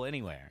pool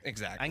anywhere.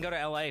 Exactly. I can go to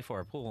L.A.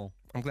 for a pool.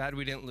 I'm glad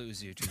we didn't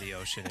lose you to the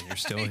ocean and you're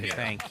still here.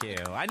 Thank you.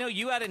 I know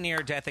you had a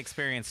near-death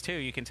experience, too.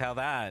 You can tell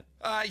that.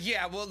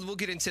 Yeah, we'll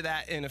get into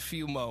that in a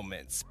few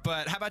moments.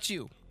 But how about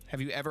you?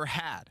 Have you ever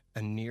had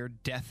a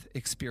near-death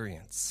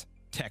experience?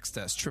 Text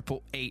us,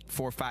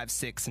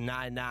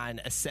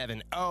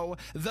 888-456-9970.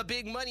 The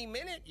Big Money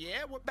Minute.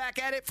 Yeah, we're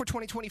back at it for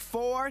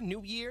 2024.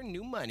 New year,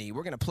 new money.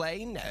 We're going to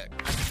play next.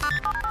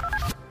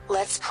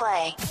 Let's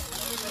play.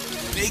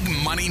 Big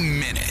Money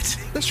Minute.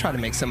 Let's try to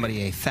make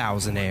somebody a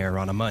thousandaire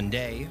on a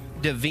Monday.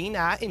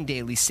 Davina in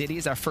Daly City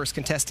is our first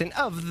contestant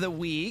of the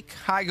week.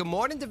 Hi, good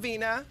morning,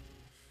 Davina.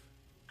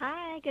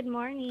 Hi, good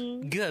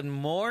morning. Good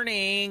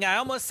morning. I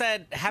almost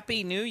said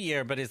Happy New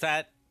Year, but is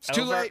that It's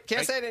too over? late.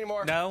 Can't say it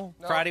anymore. No?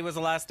 No. Friday was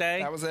the last day?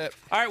 That was it.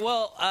 All right,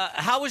 well,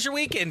 how was your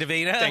weekend,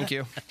 Davina? Thank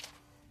you.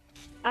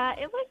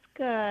 It was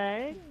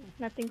good.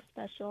 Nothing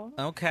special.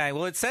 Okay,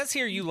 well, it says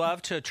here you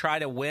love to try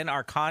to win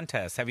our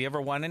contest. Have you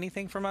ever won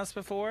anything from us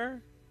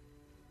before?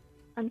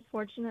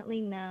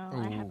 Unfortunately, no,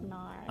 I have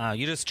not.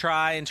 You just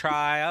try and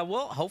try.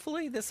 Well,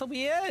 hopefully this will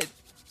be it.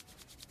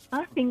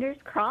 Fingers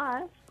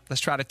crossed.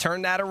 Let's try to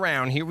turn that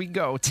around. Here we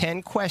go.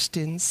 10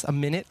 questions, a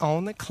minute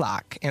on the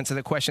clock. Answer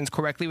the questions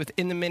correctly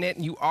within the minute,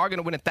 and you are going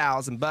to win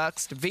 $1,000.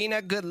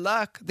 Davina, good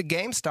luck. The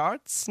game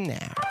starts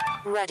now.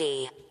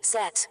 Ready,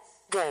 set,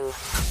 go.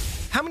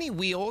 How many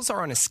wheels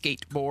are on a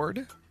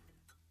skateboard?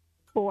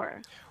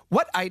 4.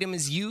 What item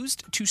is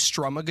used to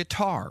strum a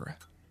guitar?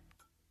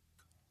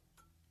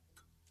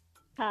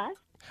 Pass.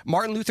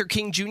 Martin Luther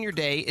King Jr.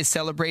 Day is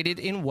celebrated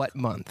in what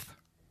month?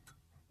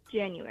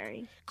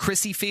 January.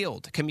 Crissy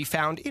Field can be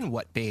found in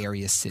what Bay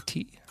Area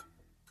city?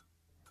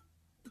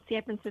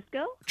 San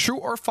Francisco. True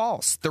or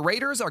false? The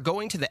Raiders are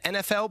going to the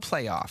NFL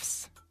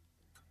playoffs.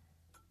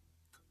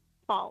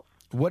 False.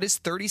 What is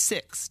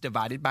 36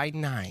 divided by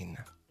 9?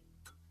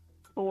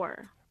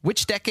 4.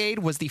 Which decade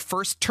was the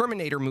first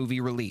Terminator movie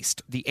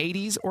released? The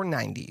 80s or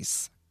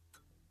 90s?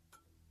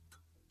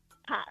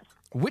 Pass.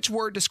 Which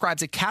word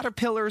describes a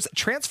caterpillar's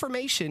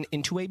transformation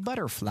into a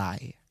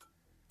butterfly?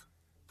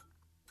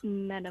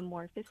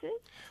 Metamorphosis.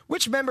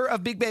 Which member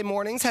of Big Bay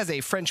Mornings has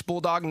a French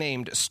bulldog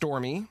named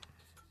Stormy?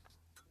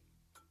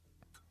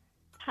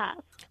 Pass.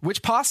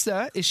 Which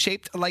pasta is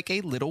shaped like a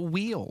little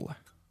wheel?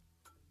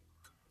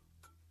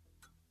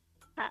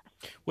 Pass.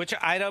 Which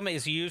item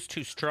is used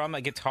to strum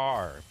a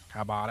guitar?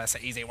 How about that's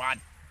an easy one?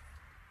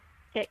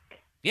 Pick.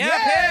 Yeah,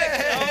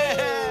 pick!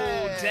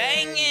 Oh,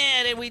 dang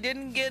it. And we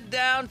didn't get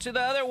down to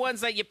the other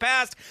ones that you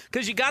passed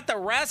because you got the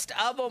rest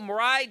of them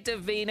right,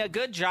 Davina.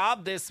 Good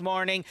job this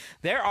morning.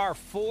 There are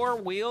 4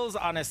 wheels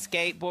on a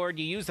skateboard.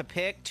 You use a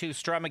pick to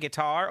strum a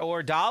guitar,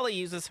 or Dolly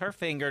uses her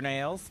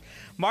fingernails.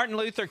 Martin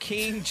Luther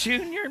King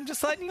Jr., I'm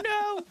just letting you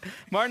know.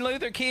 Martin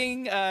Luther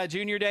King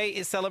Jr. Day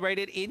is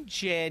celebrated in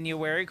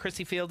January.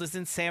 Crissy Field is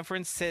in San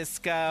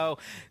Francisco.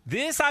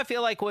 This, I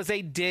feel like, was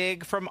a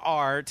dig from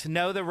Art.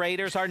 No, the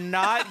Raiders are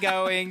not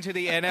going to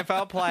the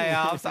NFL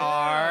playoffs,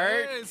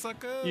 Art.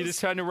 You just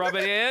trying to rub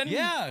it in?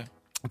 Yeah.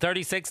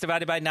 36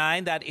 divided by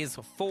 9, that is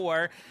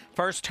 4.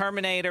 First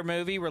Terminator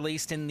movie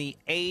released in the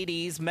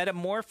 80s.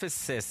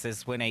 Metamorphosis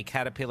is when a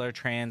caterpillar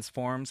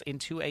transforms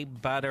into a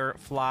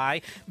butterfly.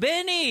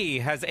 Benny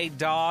has a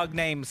dog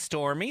named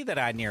Stormy that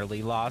I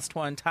nearly lost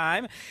one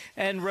time.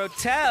 And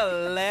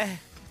Rotelle,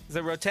 is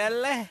it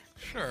Rotelle?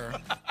 Sure.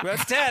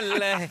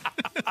 Rotelle.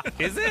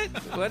 Is it?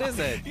 What is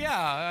it? Yeah,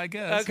 I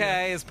guess.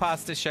 Okay, yeah. is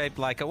pasta shaped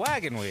like a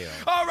wagon wheel.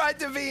 All right,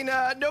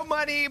 Davina. No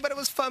money, but it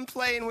was fun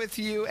playing with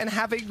you. And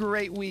have a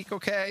great week,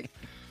 okay?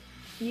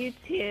 You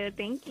too.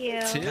 Thank you.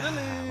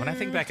 When I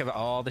think back of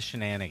all the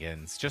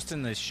shenanigans, just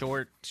in the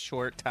short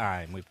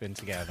time we've been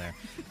together,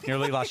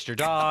 nearly lost your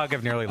dog.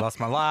 I've nearly lost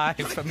my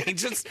life. I mean,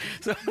 just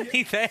so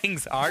many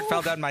things. Art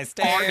fell down my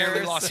stairs. Art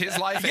nearly lost his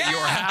life at your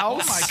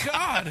house. Oh, my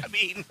God. I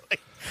mean,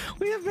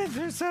 we have been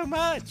through so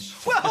much.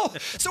 Well,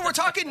 so we're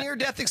talking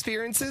near-death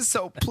experiences,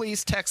 so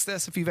please text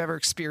us if you've ever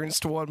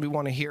experienced one. We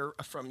want to hear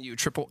from you,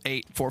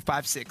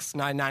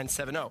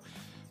 888-456-9970.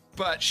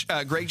 But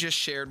Greg just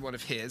shared one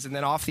of his, and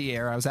then off the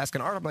air, I was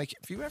asking Art, I'm like,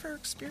 have you ever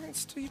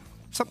experienced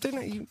something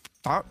that you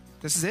thought,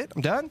 this is it,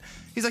 I'm done?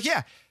 He's like,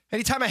 yeah.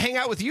 Anytime I hang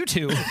out with you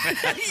two,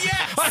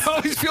 yes! I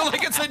always feel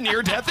like it's a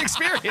near-death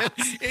experience.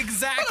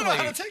 Exactly. I don't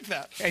know how to take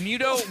that. And you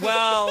don't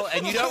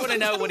want to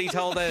know what he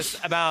told us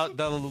about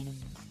the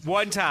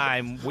one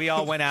time we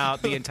all went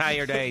out the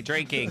entire day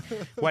drinking.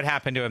 What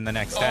happened to him the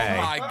next day?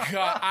 Oh, my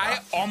God. I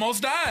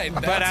almost died.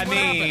 But I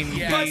mean...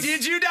 Yes. But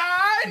did you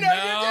die?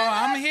 No,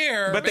 I'm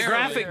here. But the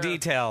graphic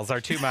details are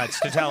too much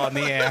to tell on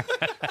the air.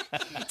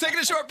 Taking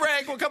a short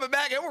break. We're coming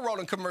back, and we're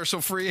rolling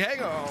commercial-free.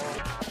 Hang on.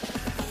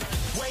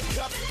 Wake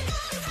up.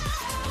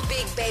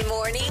 Big Bay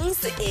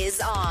Mornings is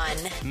on.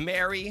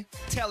 Mary,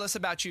 tell us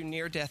about your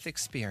near-death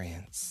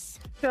experience.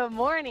 Good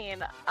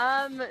morning.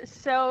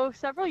 So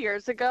several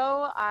years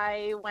ago,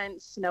 I went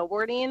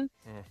snowboarding,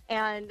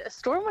 and a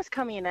storm was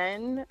coming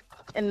in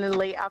the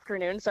late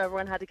afternoon, so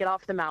everyone had to get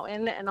off the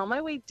mountain. And on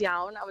my way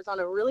down, I was on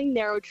a really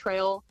narrow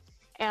trail,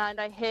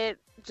 and I hit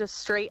just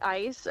straight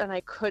ice, and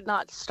I could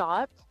not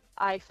stop.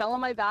 I fell on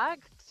my back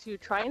to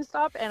try and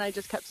stop, and I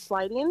just kept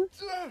sliding.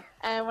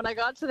 And when I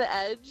got to the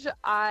edge,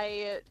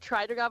 I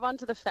tried to grab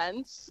onto the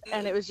fence,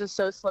 and it was just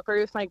so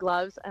slippery with my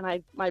gloves,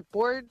 and my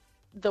board,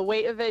 the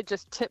weight of it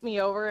just tipped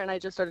me over, and I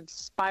just started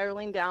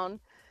spiraling down.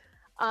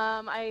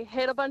 I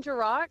hit a bunch of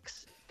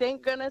rocks.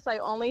 Thank goodness I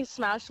only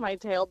smashed my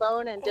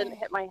tailbone and didn't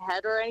hit my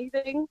head or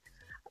anything.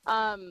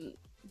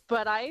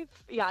 But I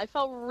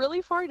fell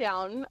really far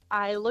down.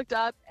 I looked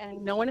up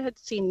and no one had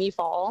seen me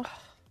fall.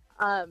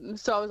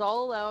 So I was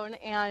all alone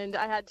and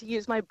I had to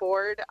use my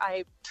board.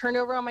 I turned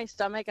over on my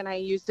stomach and I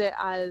used it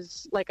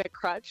as like a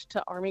crutch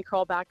to army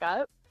crawl back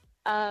up.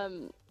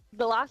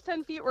 The last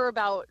 10 feet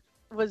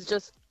was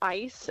just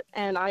ice,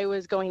 and I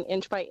was going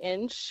inch by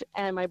inch,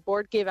 and my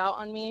board gave out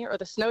on me, or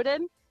the snow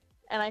did,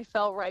 and I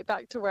fell right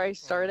back to where I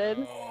started.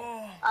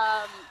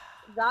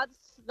 That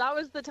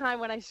was the time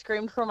when I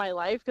screamed for my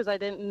life because I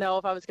didn't know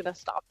if I was going to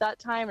stop that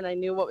time, and I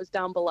knew what was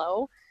down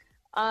below.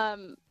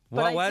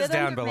 What was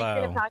down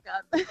below?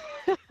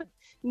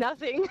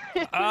 Nothing.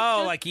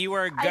 Like you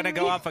were going to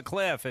go off a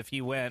cliff if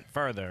you went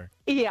further.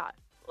 Yeah.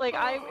 Like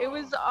it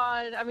was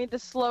on, the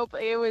slope,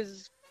 it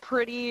was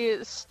pretty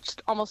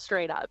almost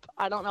straight up.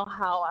 I don't know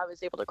how I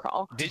was able to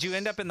crawl. Did you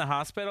end up in the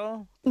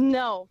hospital?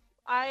 No.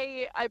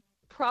 I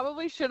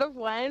probably should have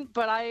went,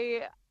 but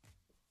I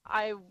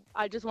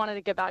just wanted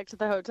to get back to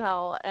the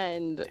hotel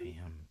and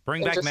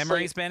bring back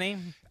memories, Benny.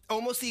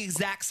 Almost the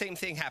exact same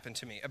thing happened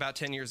to me about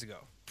 10 years ago.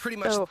 Pretty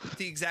much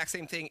the exact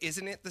same thing.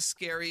 Isn't it the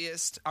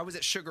scariest? I was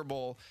at Sugar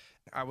Bowl.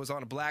 I was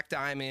on a Black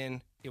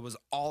Diamond. It was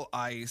all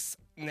ice.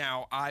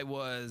 Now, I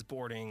was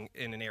boarding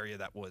in an area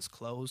that was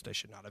closed. I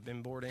should not have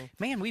been boarding.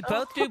 Man, we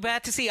both do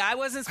bad to see. I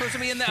wasn't supposed to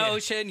be in the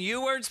ocean.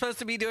 You weren't supposed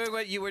to be doing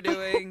what you were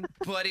doing.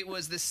 But it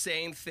was the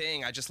same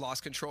thing. I just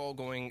lost control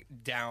going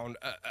down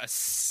a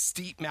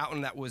steep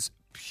mountain that was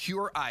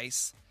pure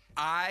ice.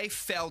 I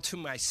fell to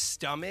my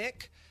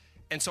stomach.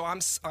 And so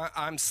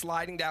I'm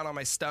sliding down on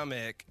my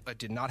stomach. I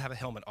did not have a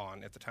helmet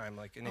on at the time,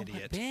 like an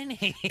idiot.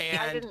 Benny.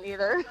 I didn't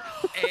either.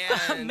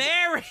 And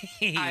Mary.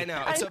 I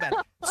know, it's so bad.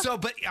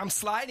 But I'm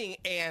sliding,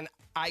 and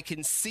I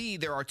can see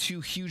there are two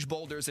huge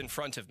boulders in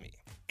front of me.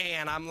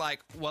 And I'm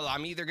like, well,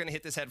 I'm either going to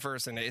hit this head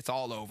first and it's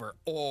all over,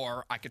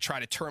 or I could try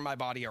to turn my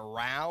body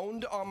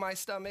around on my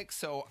stomach.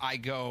 So I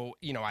go,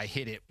 I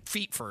hit it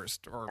feet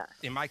first, or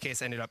in my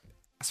case, I ended up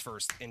ass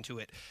first into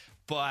it.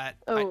 But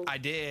I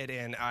did,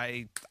 and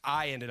I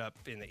ended up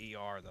in the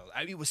ER, though.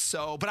 It was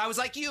so, but I was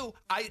like you.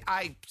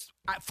 I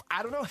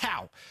don't know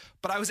how,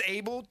 but I was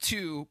able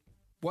to,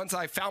 once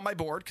I found my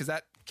board, because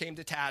that came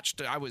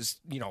detached, I was,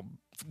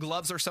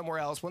 gloves are somewhere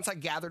else. Once I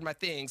gathered my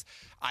things,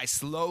 I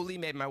slowly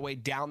made my way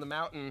down the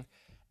mountain,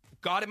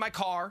 got in my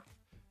car,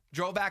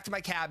 drove back to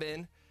my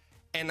cabin.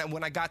 And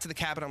when I got to the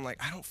cabin, I'm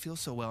like, I don't feel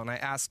so well. And I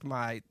asked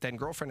my then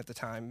girlfriend at the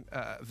time,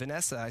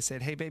 Vanessa, I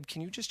said, hey, babe,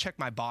 can you just check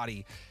my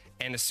body?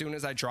 And as soon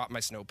as I dropped my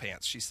snow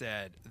pants, she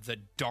said, the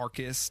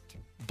darkest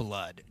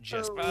blood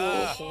just poured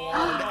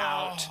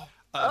out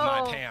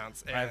of my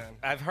pants. And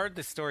I've heard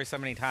this story so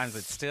many times,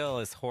 it still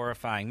is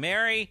horrifying.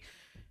 Mary,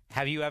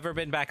 have you ever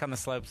been back on the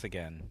slopes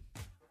again?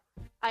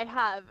 I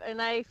have,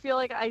 and I feel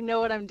like I know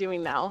what I'm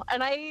doing now.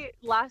 And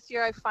last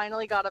year, I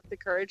finally got up the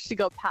courage to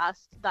go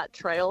past that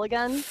trail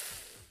again.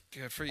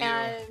 Good for you.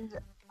 And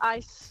I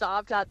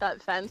stopped at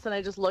that fence, and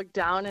I just looked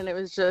down, and it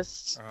was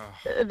just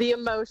the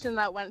emotion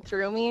that went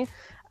through me.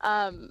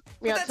 That's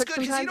good,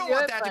 because you don't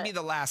want that to be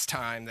the last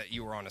time that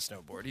you were on a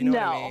snowboard. You know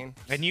what I mean?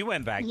 And you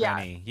went back,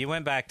 Benny. You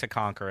went back to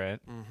conquer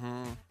it.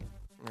 Mm-hmm.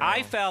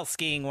 I fell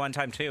skiing one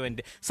time, too, and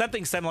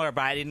something similar,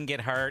 but I didn't get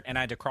hurt, and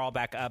I had to crawl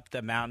back up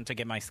the mountain to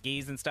get my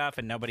skis and stuff,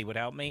 and nobody would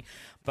help me.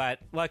 But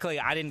luckily,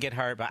 I didn't get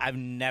hurt, but I've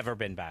never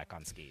been back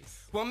on skis.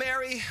 Well,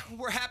 Mary,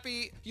 we're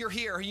happy you're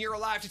here. You're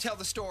alive to tell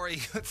the story.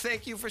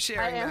 Thank you for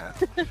sharing that.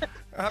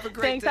 Have a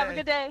great day. Thanks, have a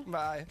good day.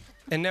 Bye.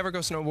 And never go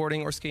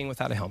snowboarding or skiing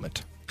without a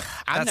helmet.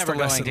 I'm never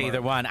going to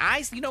either one.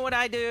 You know what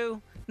I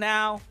do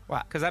now?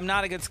 What? Because I'm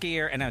not a good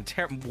skier and a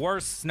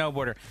worse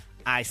snowboarder.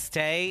 I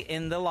stay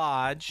in the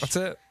lodge. That's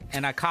it.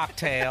 And I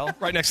cocktail.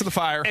 Right next to the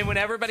fire. And when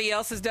everybody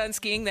else is done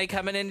skiing, they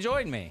come in and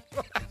join me.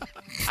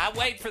 I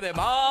wait for them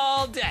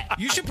all day.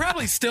 You should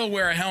probably still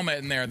wear a helmet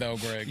in there, though,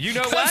 Greg. You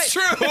know what? That's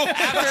true.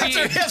 After he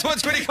has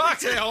 120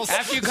 cocktails.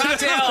 After you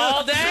cocktail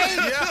all day,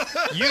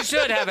 you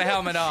should have a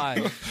helmet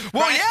on.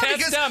 Well, yeah,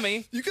 because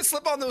dummy. You can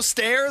slip on those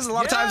stairs. A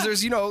lot of times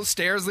there's,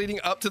 stairs leading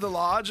up to the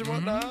lodge and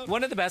whatnot.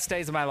 One of the best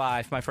days of my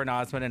life, my friend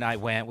Osmond and I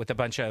went with a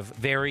bunch of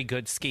very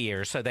good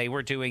skiers, so they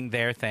were doing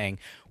their thing.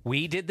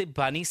 We did the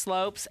bunny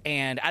slopes,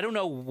 and I don't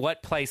know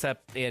what place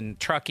up in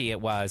Truckee it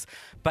was,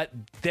 but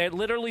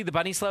literally the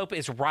bunny slope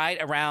is right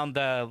around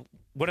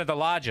one of the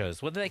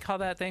lodges. What do they call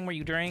that thing where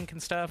you drink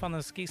and stuff on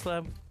the ski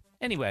slope?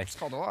 Anyway. It's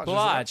called the lodge. The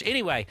lodge.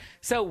 Anyway,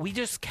 so we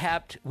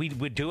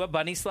would do a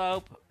bunny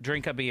slope,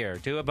 drink a beer.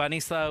 Do a bunny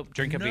slope,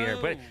 drink a beer.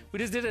 But we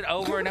just did it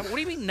over and over. What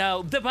do you mean,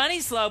 no? The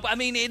bunny slope,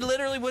 it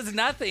literally was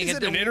nothing. Is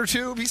it an inner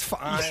tube? He's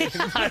fine.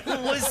 Yeah,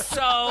 it was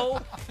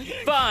so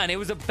fun. It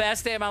was the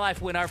best day of my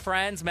life. When our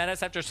friends met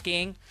us after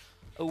skiing,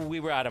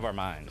 we were out of our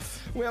minds.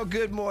 Well,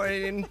 good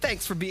morning.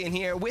 Thanks for being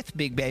here with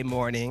Big Bay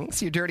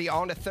Mornings. You're Dirty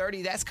on to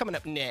 30. That's coming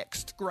up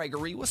next.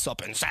 Gregory, what's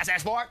up in Sassy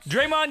Sports?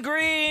 Draymond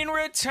Green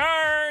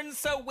returns.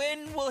 So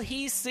when will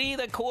he see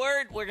the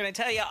court? We're going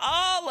to tell you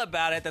all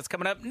about it. That's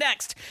coming up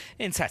next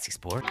in Sassy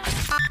Sports.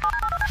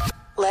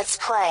 Let's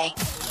play.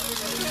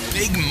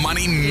 Big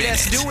Money Minute.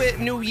 Yes, do it.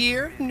 New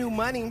year, new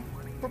money.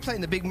 We're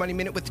playing the Big Money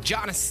Minute with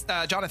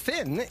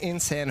Jonathan in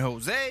San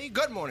Jose.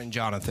 Good morning,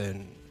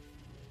 Jonathan.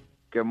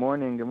 Good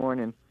morning. Good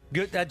morning.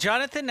 Good,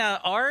 Jonathan.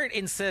 Art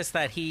insists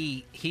that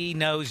he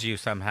knows you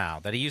somehow.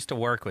 That he used to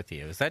work with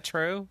you. Is that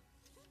true?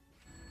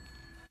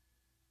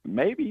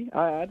 Maybe.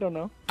 I don't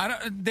know.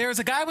 There's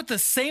a guy with the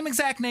same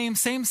exact name,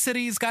 same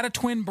city. He's got a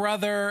twin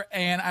brother,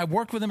 and I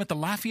worked with him at the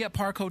Lafayette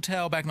Park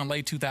Hotel back in the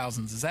late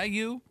 2000s. Is that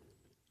you?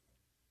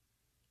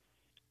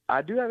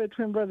 I do have a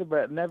twin brother,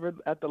 but never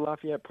at the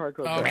Lafayette Park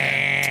Hotel.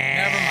 Okay.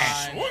 Never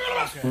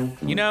mind.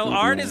 You know,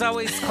 Art is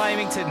always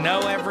claiming to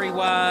know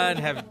everyone,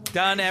 have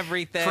done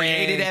everything.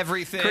 Created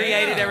everything.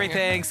 Created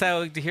everything.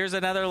 So here's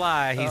another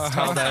lie he's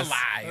told us. A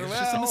lie. It's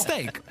just a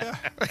mistake.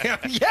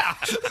 Yeah.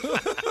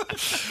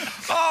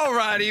 All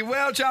righty.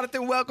 Well,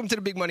 Jonathan, welcome to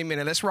the Big Money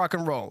Minute. Let's rock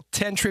and roll.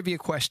 10 trivia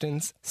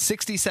questions,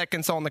 60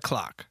 seconds on the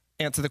clock.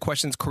 Answer the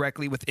questions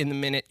correctly within the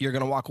minute. You're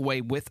going to walk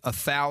away with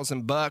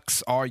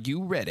 $1,000. Are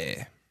you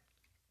ready?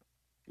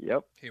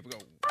 Yep. Here we go.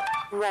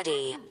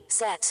 Ready,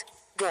 set,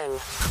 go.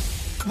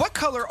 What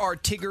color are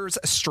Tigger's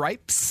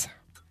stripes?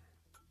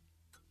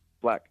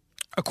 Black.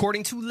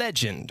 According to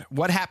legend,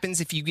 what happens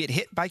if you get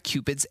hit by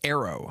Cupid's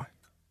arrow?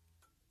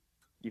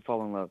 You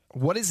fall in love.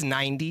 What is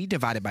 90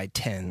 divided by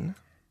 10?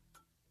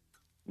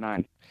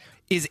 9.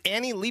 Is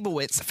Annie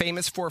Leibovitz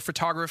famous for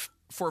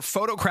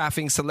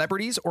photographing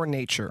celebrities or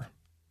nature?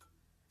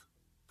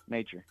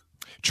 Nature.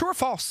 True or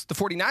false? The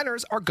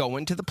 49ers are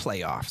going to the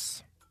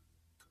playoffs.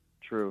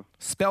 True.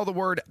 Spell the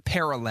word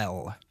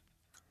parallel.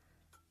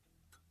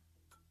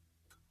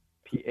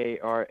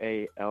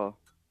 Parallel.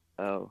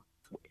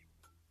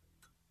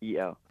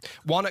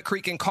 Walnut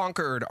Creek and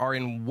Concord are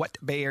in what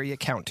Bay Area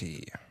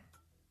county?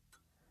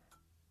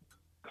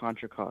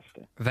 Contra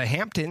Costa. The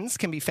Hamptons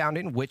can be found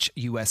in which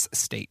U.S.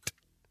 state?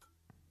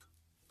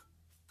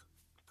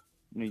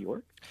 New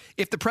York.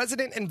 If the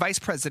president and vice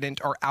president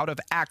are out of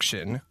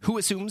action, who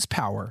assumes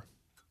power?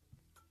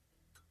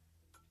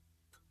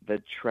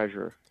 The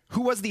treasurer.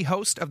 Who was the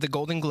host of the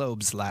Golden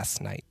Globes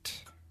last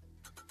night?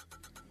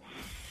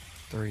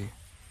 3,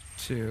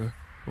 2,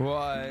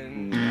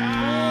 1.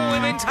 Oh,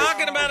 we've been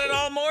talking about it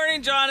all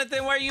morning,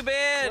 Jonathan. Where you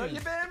been? Where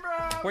you been,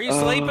 bro? Were you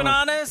sleeping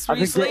on us? Were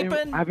you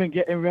sleeping? I've been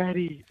getting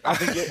ready.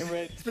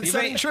 Been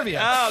studying trivia.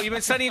 Oh, you've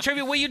been studying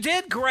trivia. Well, you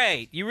did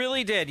great. You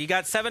really did. You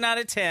got 7 out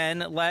of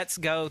 10. Let's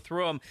go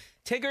through them.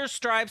 Tigger's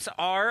stripes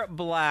are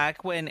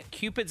black. When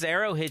Cupid's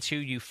arrow hits you,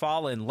 you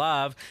fall in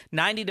love.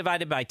 90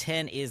 divided by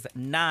 10 is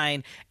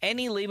 9.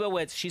 Annie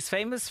Leibovitz, she's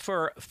famous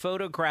for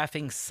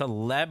photographing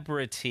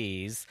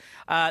celebrities.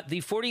 The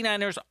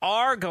 49ers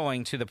are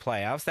going to the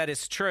playoffs. That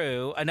is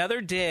true.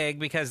 Another dig,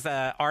 because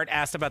Art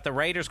asked about the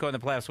Raiders going to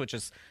the playoffs, which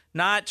is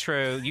not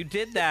true. You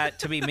did that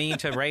to be mean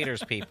to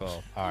Raiders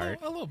people, Art.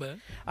 A little bit.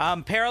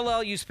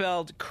 Parallel, you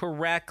spelled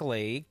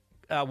correctly.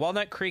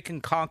 Walnut Creek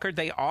and Concord,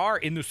 they are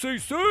in the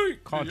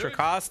CC. Contra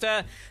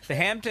Costa. The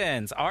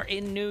Hamptons are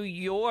in New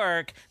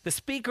York. The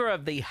Speaker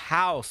of the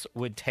House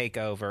would take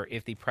over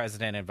if the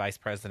president and vice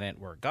president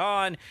were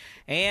gone.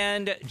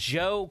 And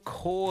Joe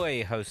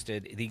Coy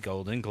hosted the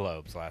Golden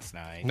Globes last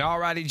night. All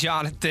righty,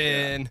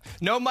 Jonathan.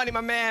 No money,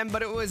 my man,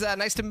 but it was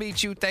nice to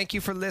meet you. Thank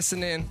you for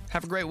listening.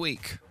 Have a great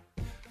week.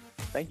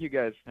 Thank you,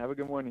 guys. Have a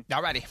good morning.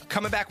 All righty.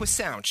 Coming back with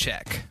Sound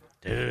Check.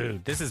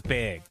 Dude, this is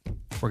big.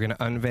 We're going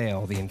to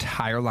unveil the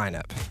entire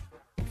lineup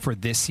for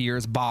this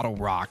year's Bottle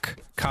Rock.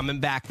 Coming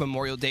back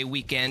Memorial Day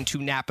weekend to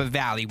Napa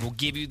Valley. We'll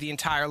give you the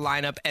entire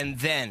lineup and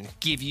then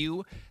give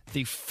you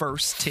the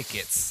first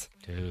tickets.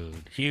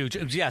 Dude,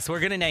 huge. Yes, we're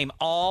going to name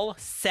all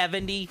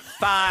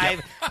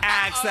 75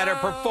 acts that are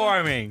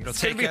performing. It'll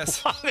take us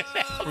from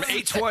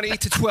 8:20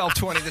 to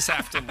 12:20 this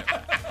afternoon.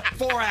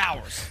 4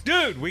 hours.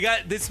 Dude, we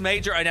got this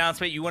major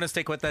announcement. You want to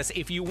stick with us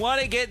if you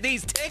want to get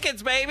these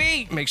tickets,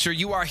 baby. Make sure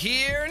you are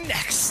here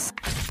next.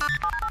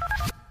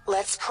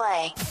 Let's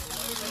play.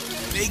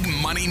 Big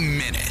Money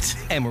Minute.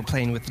 And we're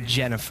playing with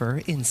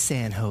Jennifer in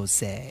San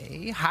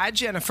Jose. Hi,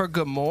 Jennifer.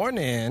 Good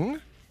morning.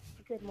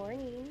 Good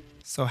morning.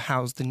 So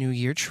how's the new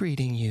year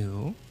treating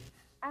you?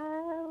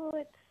 Oh,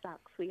 it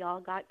sucks. We all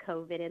got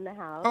COVID in the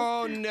house.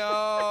 Oh,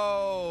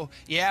 no.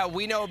 Yeah,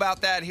 we know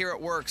about that here at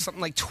work.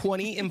 Something like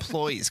 20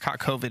 employees caught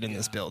COVID in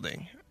this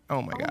building.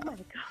 Oh, my God. Oh, my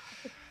God.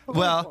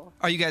 Well,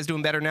 are you guys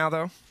doing better now,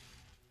 though?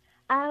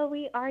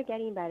 We are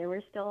getting better.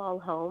 We're still all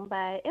home,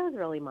 but it was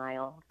really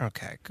mild.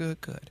 Okay, good.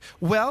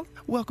 Well,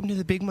 welcome to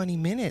the Big Money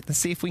Minute. Let's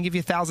see if we can give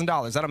you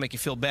 $1,000. That'll make you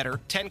feel better.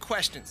 10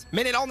 questions.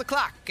 Minute on the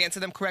clock. Answer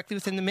them correctly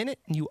within the minute,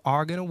 and you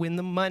are going to win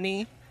the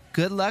money.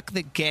 Good luck.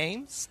 The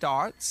game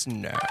starts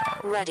now.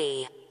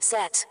 Ready,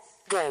 set,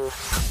 go.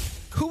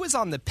 Who is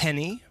on the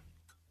penny?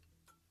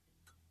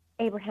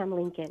 Abraham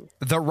Lincoln.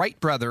 The Wright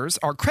brothers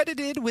are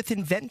credited with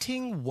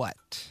inventing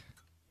what?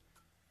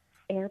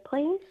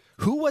 Airplane.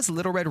 Who was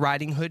Little Red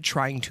Riding Hood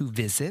trying to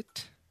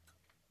visit?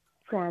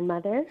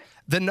 Grandmother.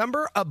 The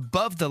number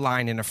above the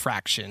line in a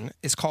fraction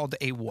is called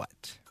a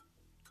what?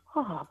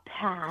 Oh,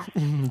 pass.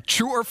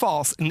 True or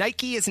false?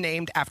 Nike is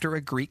named after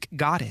a Greek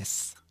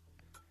goddess.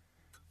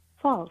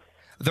 False.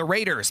 The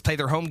Raiders play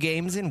their home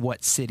games in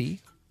what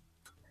city?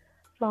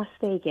 Las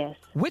Vegas.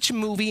 Which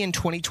movie in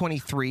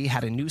 2023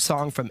 had a new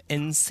song from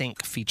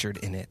NSYNC featured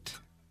in it?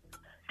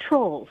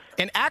 Trolls.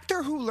 An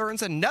actor who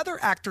learns another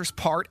actor's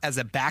part as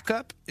a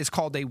backup is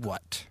called a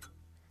what?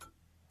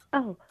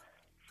 Oh,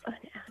 an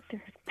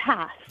actor.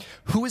 Pass.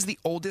 Who is the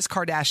oldest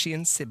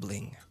Kardashian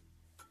sibling?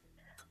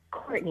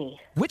 Courtney.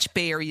 Which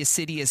Bay Area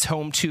city is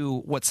home to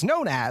what's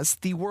known as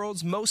the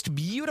world's most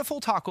beautiful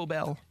Taco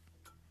Bell?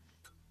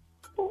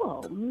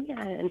 Oh,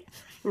 man.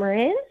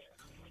 Marin?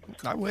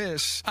 I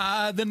wish.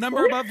 The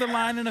number above the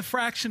line in a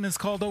fraction is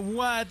called a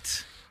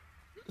what?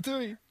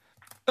 3.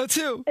 A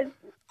 2.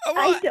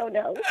 I don't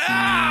know.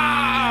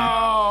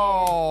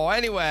 Oh,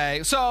 anyway,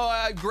 so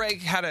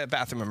Greg had a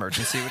bathroom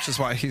emergency, which is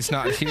why he's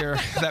not here.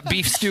 That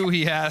beef stew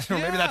he had, or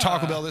maybe that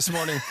Taco Bell this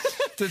morning,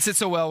 didn't sit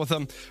so well with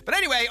him. But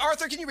anyway,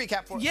 Arthur, can you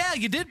recap for us? Yeah,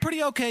 you did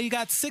pretty okay. You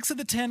got 6 of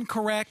the 10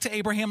 correct.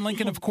 Abraham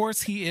Lincoln, of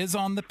course, he is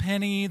on the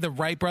penny. The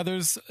Wright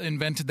brothers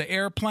invented the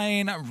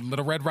airplane.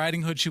 Little Red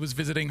Riding Hood, she was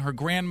visiting her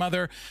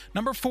grandmother.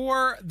 Number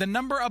 4, the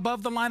number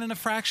above the line in a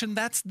fraction,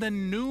 that's the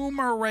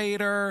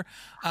numerator.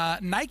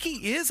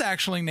 Nike is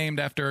actually named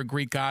after a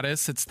Greek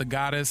goddess. It's the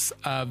goddess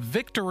of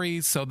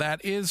victory, so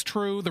that is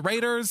true. The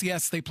Raiders,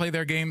 yes, they play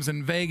their games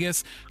in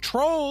Vegas.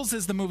 Trolls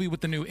is the movie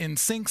with the new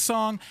NSYNC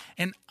song.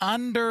 And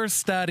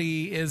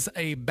Understudy is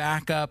a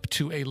backup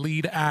to a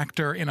lead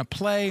actor in a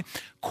play.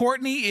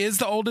 Courtney is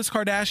the oldest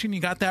Kardashian.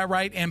 You got that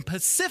right. And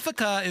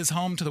Pacifica is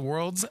home to the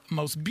world's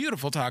most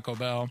beautiful Taco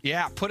Bell.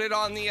 Yeah, put it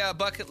on the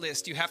bucket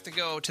list. You have to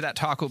go to that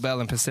Taco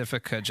Bell in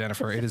Pacifica,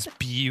 Jennifer. It is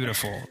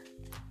beautiful.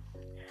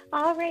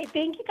 All right.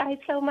 Thank you guys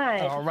so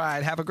much. All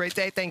right. Have a great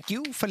day. Thank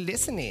you for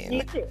listening.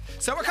 You too.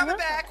 So we're coming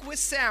back with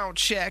Sound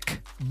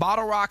Check.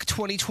 Bottle Rock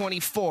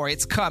 2024.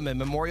 It's coming.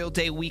 Memorial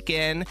Day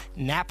weekend,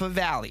 Napa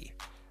Valley.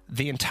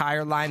 The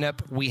entire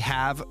lineup we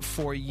have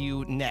for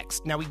you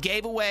next. Now, we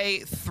gave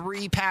away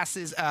 3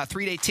 passes,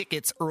 3-day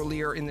tickets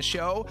earlier in the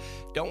show.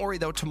 Don't worry,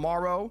 though.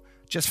 Tomorrow,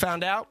 just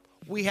found out,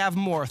 we have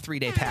more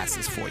 3-day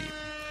passes for you.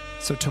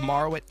 So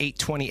tomorrow at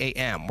 8:20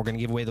 a.m., we're going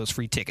to give away those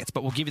free tickets.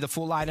 But we'll give you the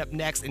full lineup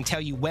next and tell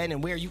you when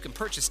and where you can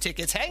purchase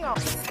tickets. Hang on.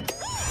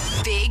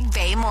 Big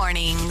Bay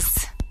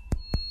Mornings.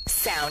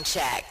 Sound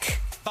check.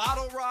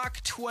 Bottle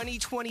Rock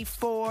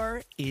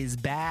 2024 is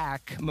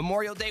back.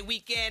 Memorial Day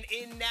weekend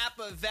in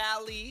Napa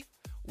Valley.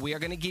 We are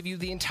going to give you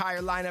the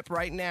entire lineup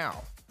right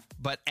now.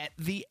 But at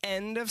the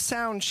end of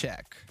Sound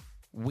Check,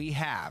 we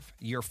have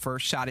your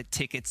first shot at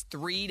tickets,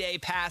 3-day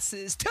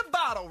passes to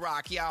Bottle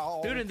Rock,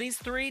 y'all. Dude, and these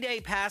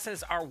 3-day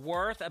passes are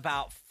worth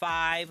about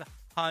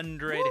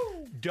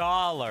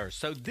 $500.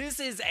 So this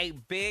is a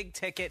big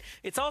ticket.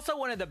 It's also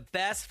one of the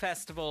best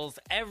festivals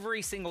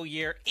every single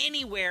year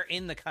anywhere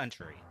in the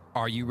country.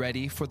 Are you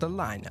ready for the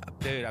lineup?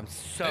 Dude, I'm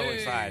so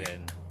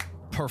excited.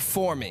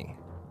 Performing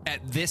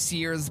at this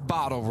year's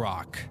Bottle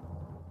Rock,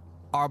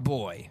 our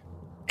boy,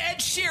 Ed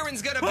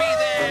Sheeran's gonna be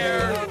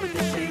there.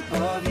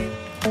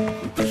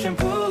 Push and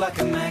pull like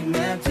a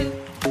magnet,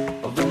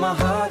 although my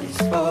heart is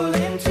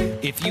falling too.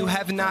 If you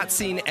have not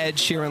seen Ed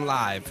Sheeran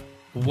live,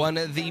 one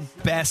of the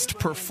best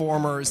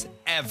performers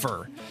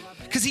ever.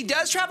 Because he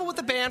does travel with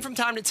the band from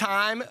time to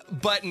time,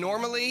 but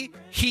normally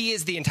he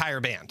is the entire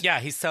band. Yeah,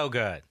 he's so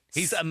good.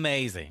 He's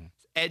amazing.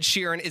 Ed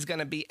Sheeran is going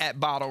to be at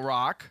Bottle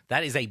Rock.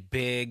 That is a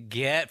big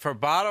get for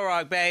Bottle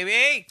Rock,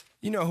 baby.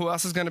 You know who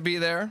else is going to be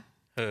there?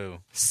 Who?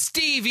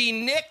 Stevie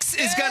Nicks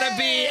is going to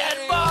be at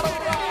Bottle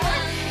Rock.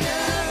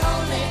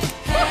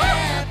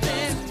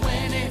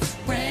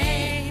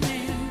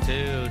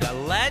 Dude, a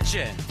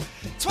legend.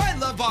 That's why I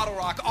love Bottle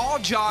Rock.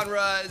 All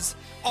genres,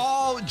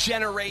 all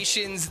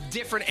generations,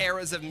 different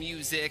eras of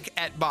music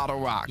at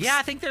Bottle Rock. Yeah,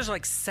 I think there's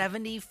like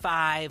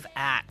 75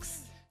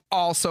 acts.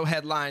 Also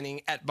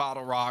headlining at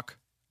Bottle Rock,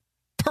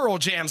 Pearl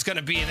Jam's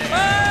gonna be there.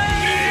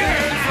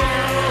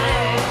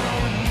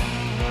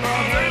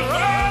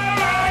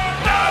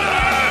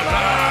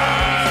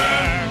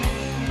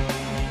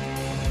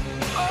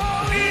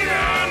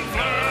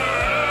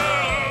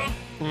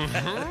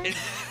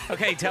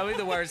 Okay, tell me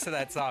the words to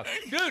that song.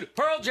 Dude,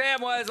 Pearl Jam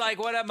was like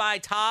one of my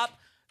top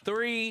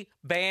 3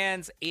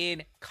 bands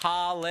in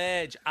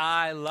college.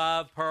 I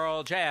love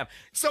Pearl Jam.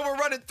 So we're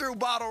running through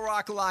Bottle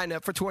Rock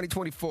lineup for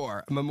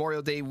 2024.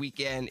 Memorial Day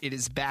weekend, it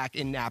is back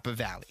in Napa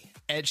Valley.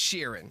 Ed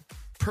Sheeran,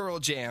 Pearl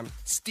Jam,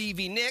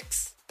 Stevie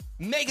Nicks,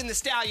 Megan Thee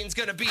Stallion's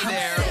gonna be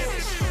there.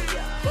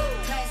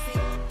 Classy,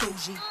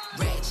 bougie,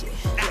 ratchet,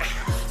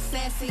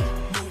 sassy,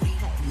 moody,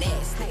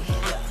 nasty,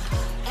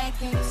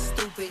 acting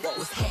stupid. What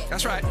was happening?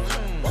 That's right.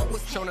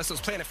 Showing us those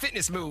Planet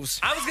Fitness moves.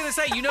 I was going to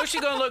say, you know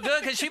she's going to look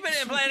good because she's been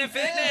in Planet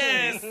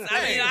Fitness.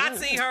 I mean, I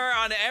see her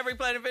on every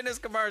Planet Fitness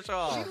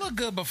commercial. She looked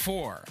good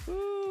before.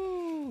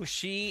 Ooh,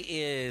 she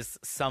is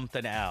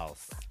something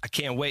else. I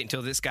can't wait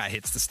until this guy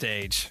hits the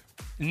stage.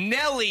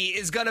 Nelly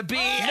is going to be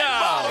No.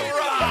 at Bottle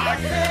Rock.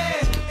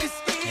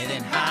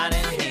 Getting hot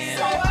in here,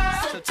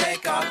 so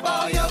take off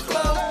all your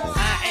clothes.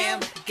 I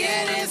am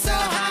getting so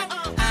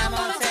hot, I'm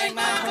gonna take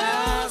my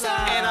clothes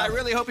off. And I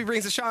really really hope he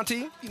brings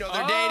Ashanti. You know,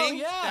 they're Oh, dating.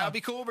 yeah. That would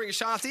be cool. Bring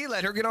Ashanti.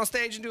 Let her get on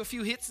stage and do a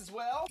few hits as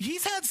well.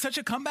 He's had such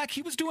a comeback.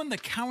 He was doing the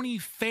county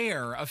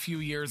fair a few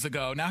years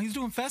ago. Now he's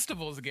doing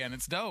festivals again.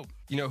 It's dope.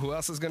 You know who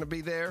else is going to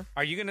be there?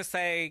 Are you going to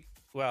say,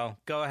 well,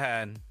 go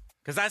ahead.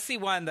 Because I see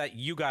one that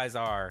you guys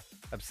are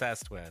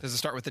obsessed with. Does it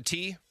start with a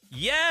T?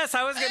 Yes,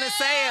 I was going to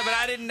say it, but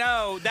I didn't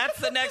know. That's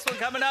the next one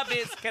coming up.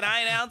 Can I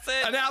announce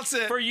it? Announce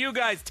it. For you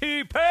guys,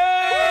 T-Pain!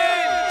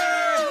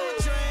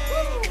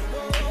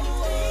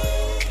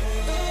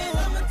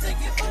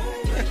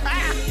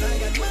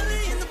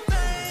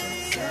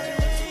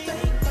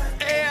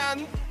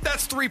 And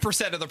that's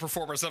 3% of the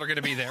performers that are going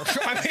to be there.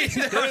 I mean,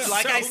 Dude,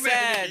 like I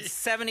said, many.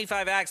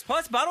 75 acts.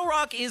 Plus, Bottle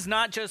Rock is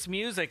not just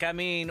music. I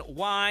mean,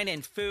 wine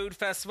and food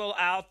festival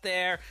out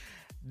there.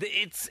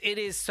 It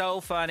is so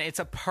fun. It's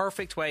a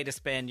perfect way to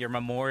spend your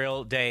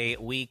Memorial Day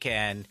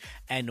weekend.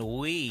 And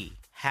we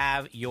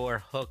have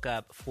your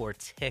hookup for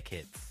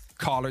tickets.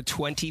 Caller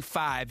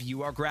 25,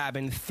 you are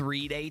grabbing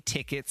 3-day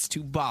tickets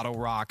to Bottle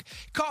Rock.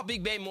 Call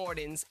Big Bay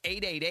Mornings,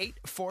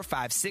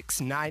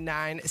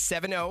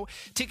 888-456-9970.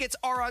 Tickets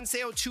are on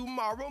sale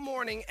tomorrow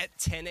morning at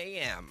 10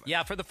 a.m.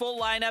 Yeah, for the full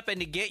lineup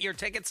and to get your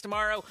tickets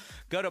tomorrow,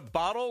 go to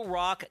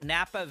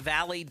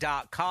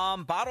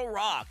BottleRockNapaValley.com.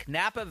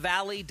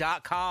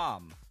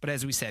 BottleRockNapaValley.com. But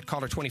as we said,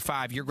 caller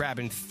 25, you're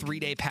grabbing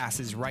 3-day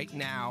passes right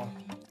now.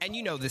 And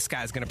you know this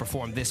guy's going to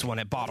perform this one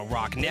at Bottle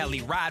Rock.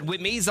 Nelly, ride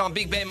with me. He's on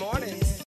Big Bay Mornings.